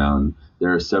Turkey Mountain,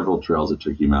 there are several trails at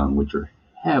Turkey Mountain which are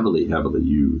heavily, heavily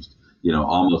used,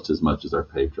 almost as much as our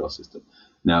paved trail system.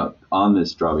 Now, on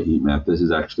this Strava heat map, this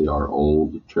is actually our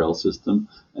old trail system.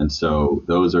 And so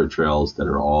those are trails that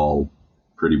are all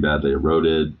pretty badly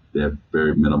eroded. They have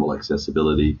very minimal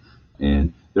accessibility.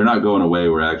 And they're not going away.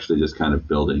 We're actually just kind of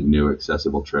building new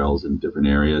accessible trails in different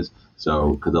areas.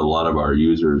 So, because a lot of our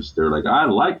users, they're like, I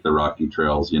like the rocky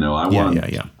trails.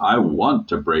 I want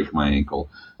to break my ankle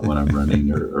when I'm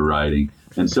running or riding.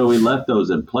 And so we left those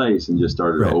in place and just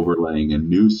started overlaying a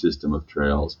new system of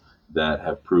trails that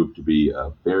have proved to be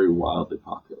very wildly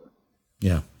popular.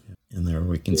 Yeah. And there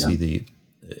we can see the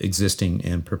existing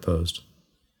and proposed.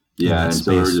 Yeah, and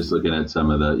so we're just looking at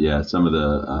some of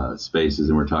the spaces,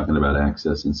 and we're talking about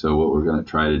access. And so what we're going to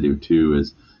try to do too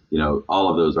is, all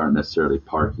of those aren't necessarily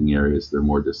parking areas; they're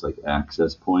more just like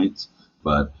access points.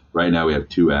 But right now we have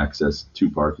two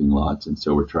parking lots, and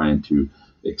so we're trying to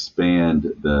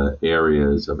expand the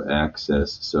areas of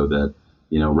access so that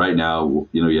right now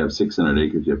you have 600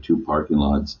 acres, you have two parking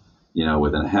lots.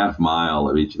 Within a half mile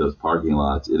of each of those parking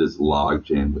lots, it is log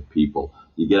jammed with people.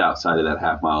 You get outside of that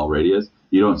half mile radius,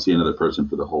 you don't see another person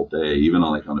for the whole day, even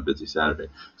on a busy Saturday.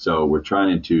 So we're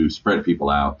trying to spread people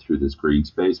out through this green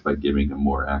space by giving them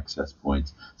more access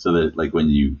points so that when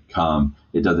you come,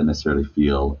 it doesn't necessarily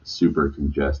feel super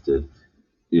congested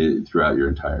throughout your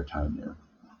entire time there.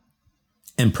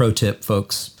 And pro tip,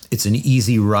 folks, it's an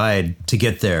easy ride to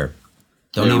get there.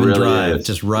 Don't even really drive,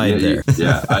 just ride there.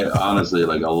 Yeah, I honestly, a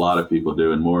lot of people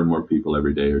do, and more people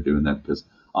every day are doing that, because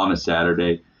on a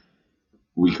Saturday,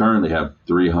 we currently have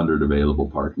 300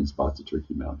 available parking spots at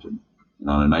Turkey Mountain. And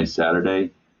on a nice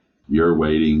Saturday, you're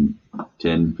waiting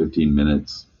 10, 15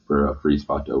 minutes for a free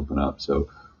spot to open up. So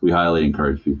we highly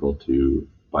encourage people to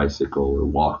bicycle or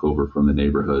walk over from the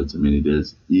neighborhoods. I mean, it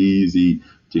is easy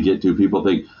to get to. People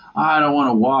think, I don't want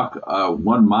to walk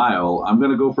 1 mile. I'm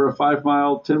going to go for a 5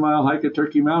 mile, 10 mile hike at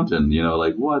Turkey Mountain.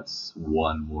 What's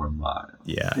one more mile?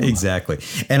 Yeah, exactly.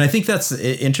 And I think that's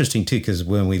interesting too, because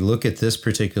when we look at this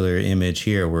particular image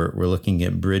here, we're looking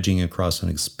at bridging across an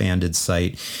expanded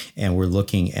site, and we're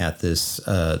looking at this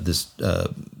Bales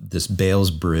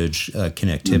Bridge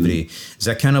connectivity. Mm-hmm. Is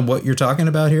that kind of what you're talking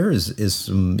about here? Is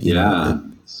some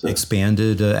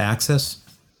expanded access?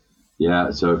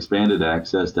 Yeah, so expanded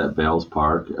access at Bales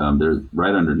Park. There's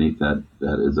right underneath that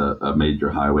is a major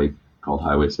highway called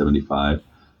Highway 75.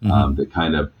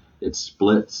 That it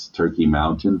splits Turkey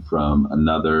Mountain from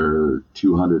another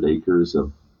 200 acres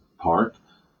of park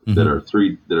that are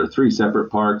three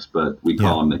separate parks, but we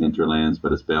call them the hinterlands.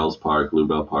 But it's Bales Park,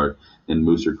 Bluebell Park, and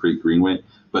Mooser Creek Greenway.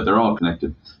 But they're all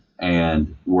connected,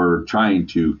 and we're trying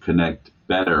to connect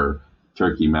better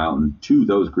Turkey Mountain to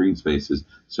those green spaces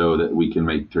so that we can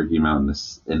make Turkey Mountain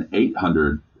an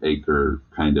 800 acre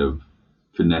kind of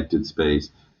connected space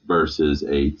versus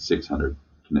a 600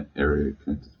 area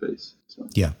connected space. So.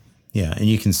 Yeah. And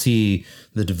you can see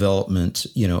the development,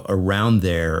 around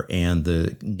there, and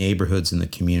the neighborhoods and the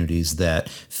communities that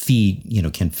feed,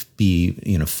 can be,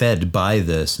 fed by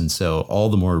this. And so all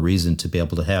the more reason to be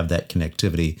able to have that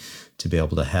connectivity, to be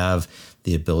able to have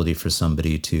the ability for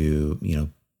somebody to,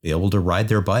 be able to ride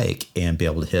their bike and be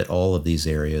able to hit all of these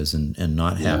areas and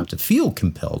not have to feel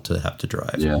compelled to have to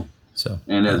drive. Yeah. So,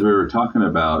 as we were talking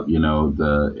about,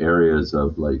 the areas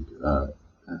of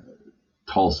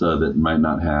Tulsa that might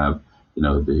not have,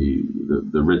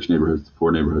 the rich neighborhoods, the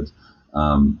poor neighborhoods,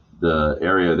 the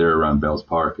area there around Bales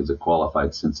Park is a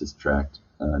qualified census tract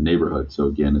neighborhood. So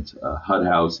again, it's HUD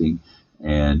housing,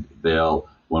 and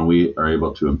when we are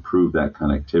able to improve that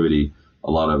connectivity, a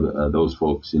lot of those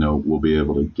folks, will be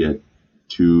able to get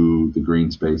to the green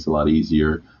space a lot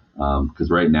easier. Because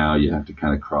right now you have to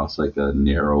kind of cross a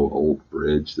narrow old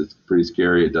bridge that's pretty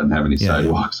scary. It doesn't have any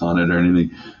sidewalks on it or anything.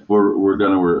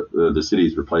 The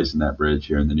city's replacing that bridge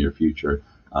here in the near future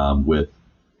with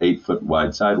 8-foot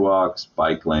wide sidewalks,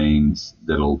 bike lanes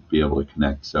that'll be able to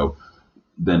connect. So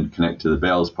then connect to the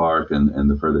Bales Park and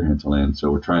the further hinterland.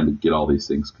 So we're trying to get all these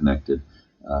things connected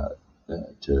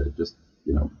to just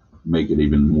make it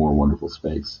even more wonderful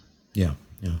space. Yeah.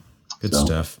 Good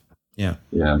stuff. Yeah.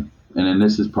 And then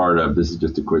this is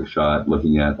just a quick shot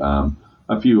looking at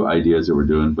a few ideas that we're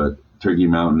doing, but Turkey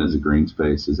Mountain as a green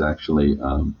space is actually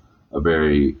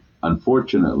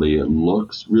unfortunately, it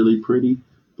looks really pretty,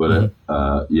 but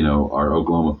our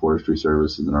Oklahoma Forestry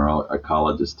Service and our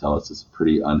ecologists tell us it's a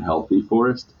pretty unhealthy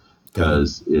forest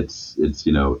because it's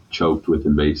choked with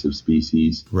invasive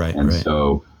species. Right.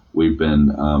 So we've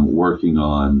been working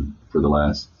on, for the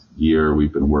last year,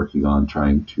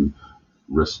 trying to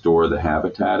restore the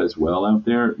habitat as well out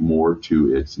there more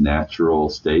to its natural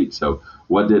state. So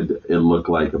what did it look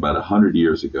like about 100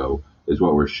 years ago is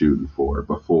what we're shooting for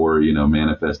before,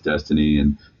 manifest destiny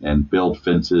and build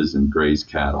fences and graze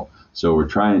cattle. So we're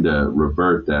trying to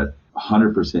revert that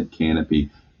 100% canopy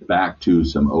back to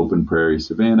some open prairie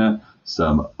savanna,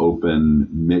 some open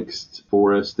mixed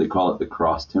forest. They call it the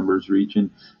cross timbers region.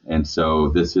 And so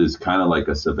this is kind of like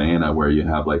a savanna where you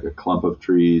have like a clump of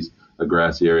trees, a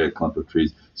grassy area, a clump of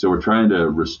trees. So we're trying to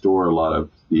restore a lot of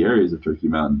the areas of Turkey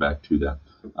Mountain back to them.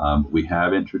 We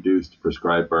have introduced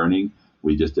prescribed burning.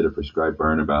 We just did a prescribed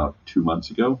burn about 2 months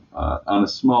ago on a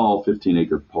small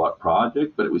 15-acre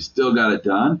project, but we still got it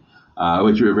done,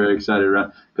 which we're very excited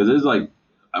about, because it's like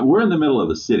we're in the middle of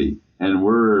the city and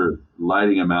we're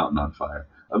lighting a mountain on fire,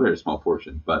 a very small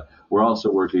portion. But we're also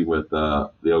working with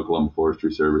the Oklahoma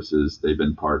Forestry Services. They've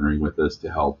been partnering with us to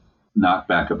help knock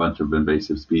back a bunch of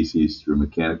invasive species through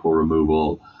mechanical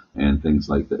removal and things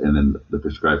like that, and then the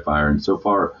prescribed fire. And so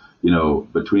far,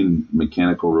 between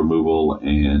mechanical removal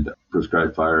and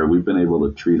prescribed fire, we've been able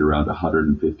to treat around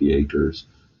 150 acres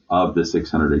of the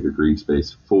 600-acre green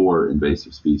space for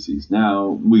invasive species.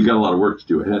 Now, we've got a lot of work to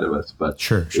do ahead of us, but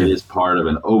Sure. It is part of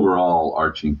an overall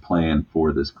arching plan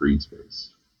for this green space.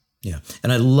 Yeah.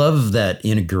 And I love that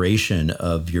integration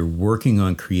of you're working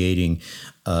on creating,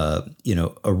 a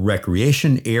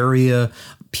recreation area,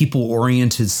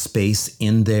 people-oriented space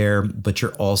in there, but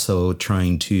you're also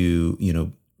trying to,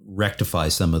 rectify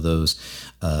some of those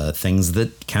things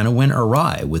that kind of went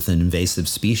awry with an invasive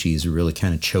species, really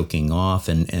kind of choking off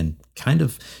and kind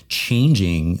of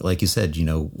changing, like you said,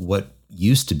 what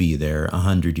used to be there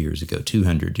 100 years ago,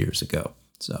 200 years ago.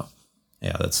 So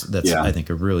yeah, that's I think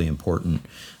a really important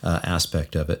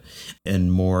aspect of it, and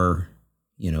more,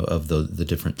 of the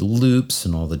different loops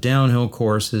and all the downhill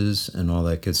courses and all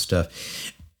that good stuff.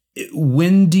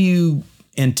 When do you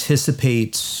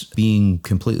anticipate being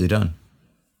completely done?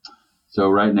 So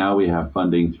right now we have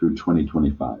funding through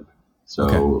 2025.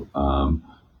 So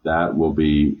that will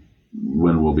be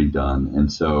when we'll be done.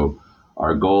 And so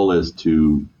our goal is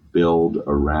to build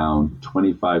around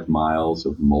 25 miles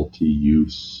of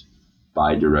multi-use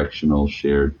bi-directional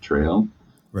shared trail,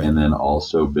 right, and then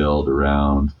also build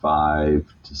around 5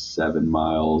 to 7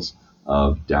 miles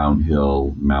of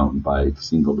downhill mountain bike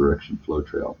single direction flow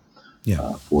trail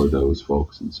for those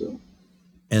folks.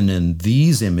 And then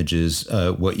these images,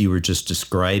 what you were just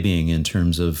describing in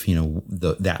terms of,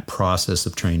 that process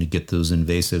of trying to get those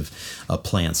invasive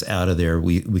plants out of there,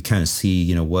 we kind of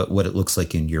see, what it looks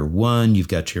like in year 1. You've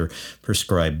got your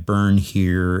prescribed burn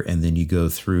here, and then you go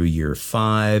through year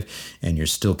 5, and you're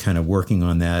still kind of working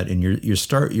on that, and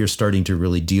you're starting to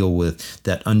really deal with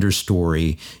that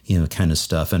understory, kind of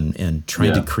stuff, and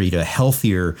trying to create a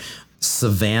healthier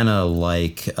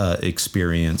savanna-like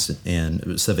experience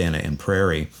and savanna and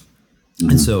prairie. Mm-hmm.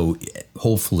 And so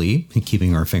hopefully,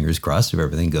 keeping our fingers crossed if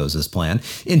everything goes as planned,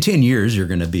 in 10 years, you're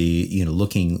going to be,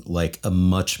 looking like a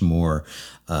much more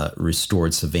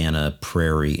restored savanna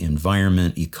prairie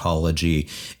environment, ecology,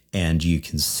 and you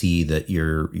can see that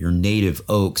your native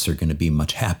oaks are going to be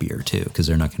much happier too, because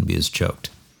they're not going to be as choked.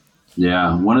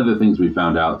 Yeah. One of the things we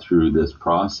found out through this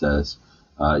process,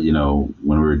 when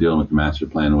we were dealing with the master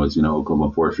plan was,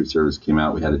 Oklahoma Forestry Service came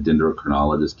out. We had a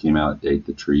dendrochronologist came out, date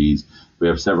the trees. We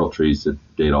have several trees that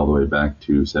date all the way back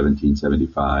to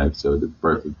 1775, so the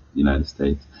birth of the United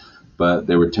States. But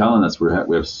they were telling us we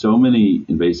have so many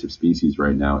invasive species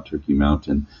right now at Turkey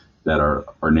Mountain that are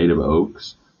native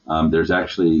oaks. There's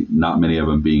actually not many of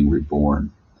them being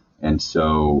reborn. And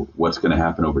so what's going to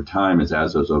happen over time is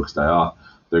as those oaks die off,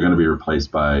 they're going to be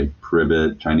replaced by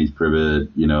privet, Chinese privet,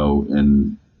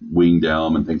 and winged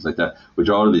elm and things like that, which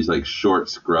are all these like short,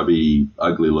 scrubby,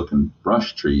 ugly looking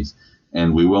brush trees.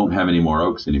 And we won't have any more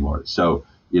oaks anymore. So,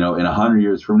 in 100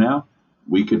 years from now,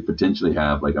 we could potentially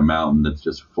have like a mountain that's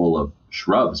just full of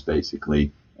shrubs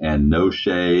basically and no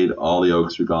shade. All the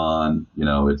oaks are gone.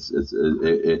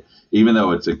 It even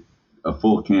though it's a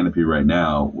full canopy right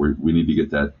now, we need to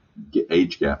get that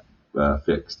age gap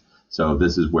fixed. So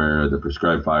this is where the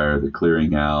prescribed fire, the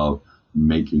clearing out,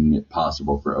 making it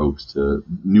possible for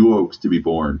new oaks to be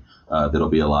born that'll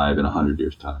be alive in 100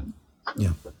 years' time.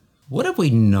 Yeah. What have we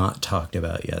not talked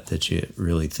about yet that you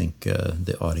really think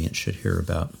the audience should hear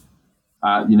about?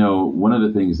 One of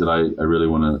the things that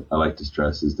I like to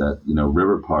stress is that,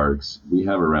 river parks, we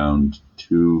have around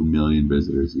 2 million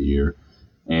visitors a year.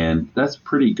 And that's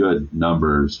pretty good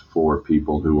numbers for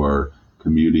people who are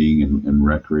commuting and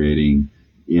recreating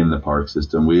in the park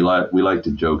system. We like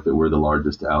to joke that we're the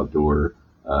largest outdoor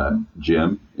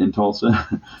gym in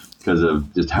Tulsa because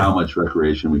of just how much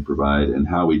recreation we provide and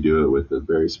how we do it with a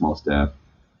very small staff.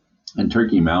 And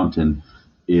Turkey Mountain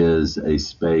is a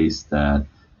space that,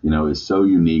 is so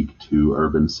unique to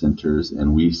urban centers,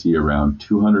 and we see around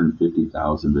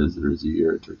 250,000 visitors a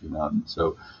year at Turkey Mountain.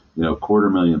 So,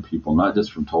 250,000 people, not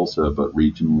just from Tulsa, but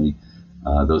regionally.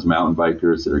 Those mountain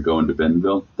bikers that are going to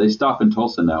Bentonville, they stop in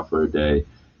Tulsa now for a day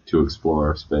to explore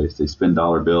our space. They spend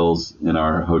dollar bills in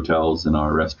our hotels and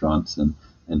our restaurants,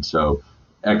 and so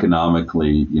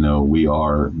economically, we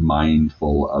are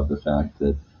mindful of the fact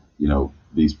that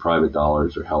these private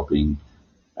dollars are helping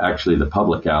actually the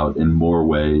public out in more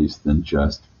ways than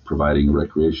just providing a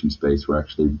recreation space. We're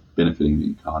actually benefiting the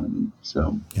economy.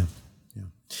 So yeah.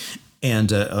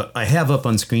 And I have up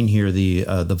on screen here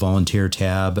the volunteer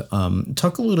tab.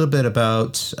 Talk a little bit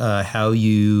about how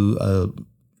you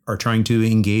are trying to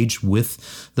engage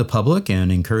with the public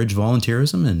and encourage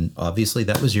volunteerism. And obviously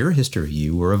that was your history.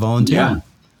 You were a volunteer. Yeah,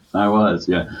 I was.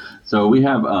 Yeah. So we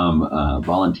have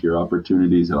volunteer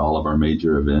opportunities at all of our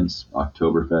major events,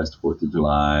 Oktoberfest, 4th of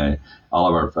July, all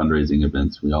of our fundraising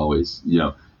events. We always,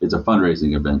 it's a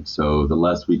fundraising event. So the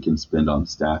less we can spend on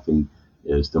staffing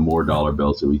is the more dollar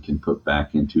bills that we can put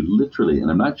back into literally,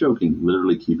 and I'm not joking,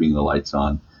 literally keeping the lights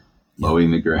on,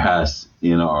 mowing the grass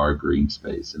in our green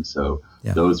space. And so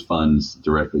those funds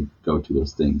directly go to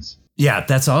those things. Yeah,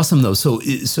 that's awesome, though. So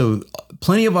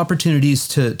plenty of opportunities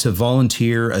to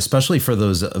volunteer, especially for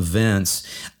those events.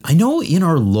 I know in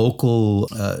our local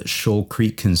Shoal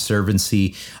Creek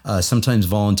Conservancy, sometimes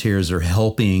volunteers are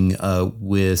helping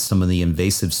with some of the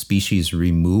invasive species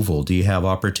removal. Do you have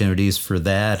opportunities for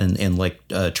that and like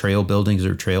trail buildings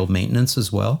or trail maintenance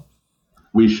as well?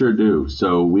 We sure do.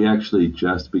 So we actually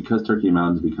because Turkey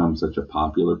Mountain's become such a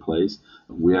popular place,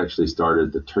 we actually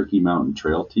started the Turkey Mountain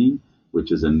Trail Team,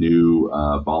 which is a new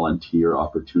volunteer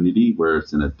opportunity where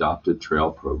it's an adopted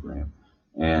trail program.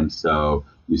 And so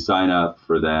you sign up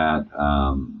for that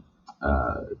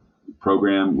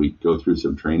program. We go through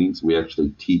some trainings. We actually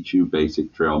teach you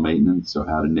basic trail maintenance, so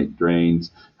how to nick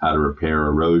drains, how to repair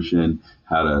erosion,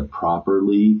 how to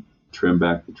properly trim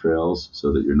back the trails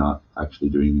so that you're not actually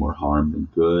doing more harm than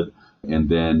good. And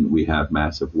then we have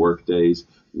massive work days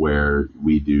where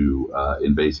we do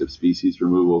invasive species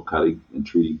removal, cutting and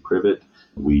treating privet.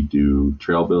 We do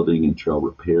trail building and trail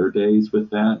repair days with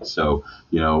that. So,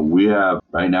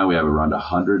 right now we have around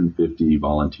 150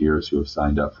 volunteers who have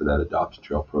signed up for that Adopt a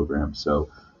Trail program. So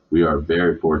we are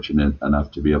very fortunate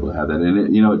enough to be able to have that.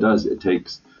 And it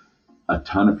takes a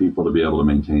ton of people to be able to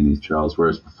maintain these trails.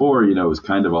 Whereas before, it was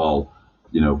kind of all,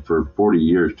 for 40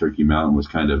 years, Turkey Mountain was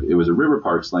it was a river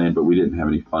parks land, but we didn't have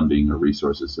any funding or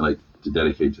resources to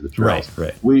dedicate to the trails.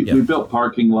 Right. We built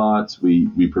parking lots.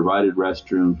 We provided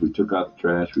restrooms. We took out the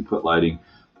trash. We put lighting.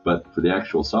 But for the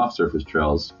actual soft surface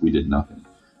trails, we did nothing.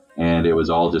 And it was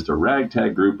all just a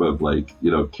ragtag group of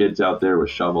kids out there with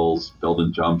shovels,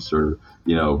 building jumps, or,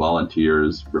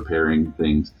 volunteers repairing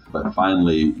things. But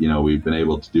finally, we've been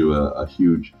able to do a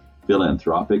huge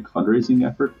philanthropic fundraising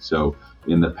effort. So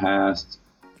in the past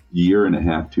year and a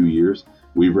half, 2 years,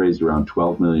 we've raised around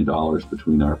 $12 million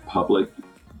between our public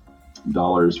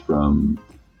dollars from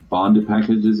bonded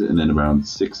packages and then around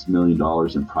 $6 million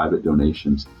in private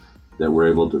donations that we're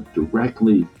able to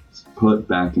directly put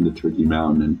back into Turkey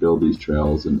Mountain and build these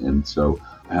trails. And so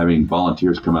having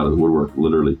volunteers come out of the woodwork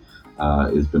literally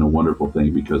has been a wonderful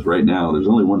thing, because right now there's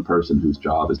only one person whose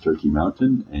job is Turkey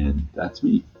Mountain, and that's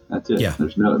me. That's it. Yeah.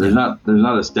 There's not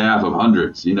a staff of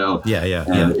hundreds, And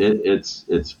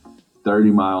it's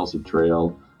 30 miles of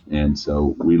trail. And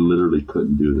so we literally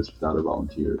couldn't do this without our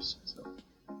volunteers. So.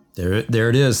 There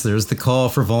it is. There's the call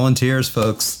for volunteers,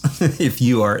 folks. If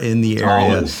you are in the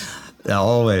area.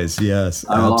 Always, yes.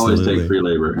 I'll always take free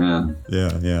labor.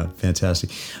 Yeah.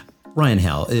 Fantastic. Ryan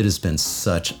Howell, it has been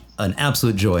such an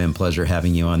absolute joy and pleasure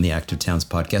having you on the Active Towns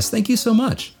podcast. Thank you so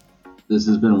much. This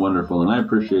has been wonderful, and I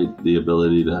appreciate the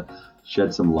ability to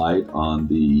shed some light on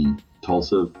the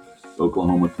Tulsa,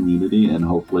 Oklahoma community, and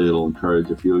hopefully it'll encourage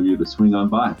a few of you to swing on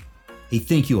by. Hey,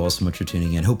 thank you all so much for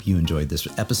tuning in. Hope you enjoyed this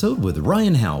episode with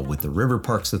Ryan Howell with the River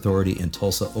Parks Authority in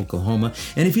Tulsa, Oklahoma.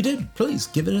 And if you did, please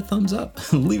give it a thumbs up,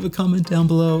 leave a comment down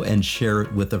below, and share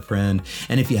it with a friend.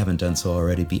 And if you haven't done so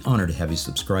already, be honored to have you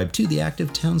subscribe to the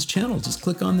Active Towns channel. Just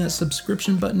click on that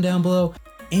subscription button down below.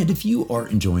 And if you are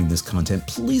enjoying this content,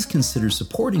 please consider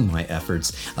supporting my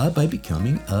efforts by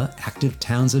becoming an Active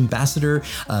Towns ambassador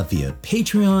via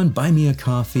Patreon, Buy Me a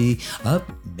Coffee,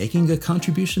 making a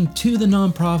contribution to the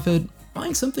nonprofit,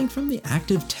 buying something from the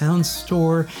Active Towns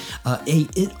store.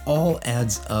 It all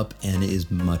adds up and is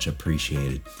much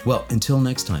appreciated. Well, until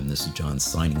next time, this is John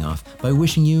signing off by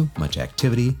wishing you much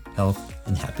activity, health,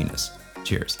 and happiness.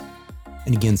 Cheers.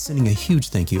 And again, sending a huge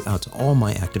thank you out to all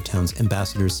my Active Towns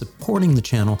ambassadors supporting the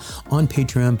channel on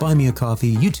Patreon, Buy Me a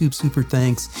Coffee, YouTube Super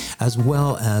Thanks, as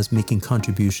well as making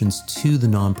contributions to the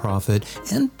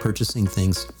nonprofit and purchasing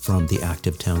things from the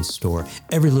Active Towns store.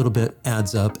 Every little bit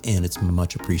adds up and it's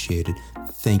much appreciated.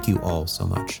 Thank you all so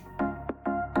much.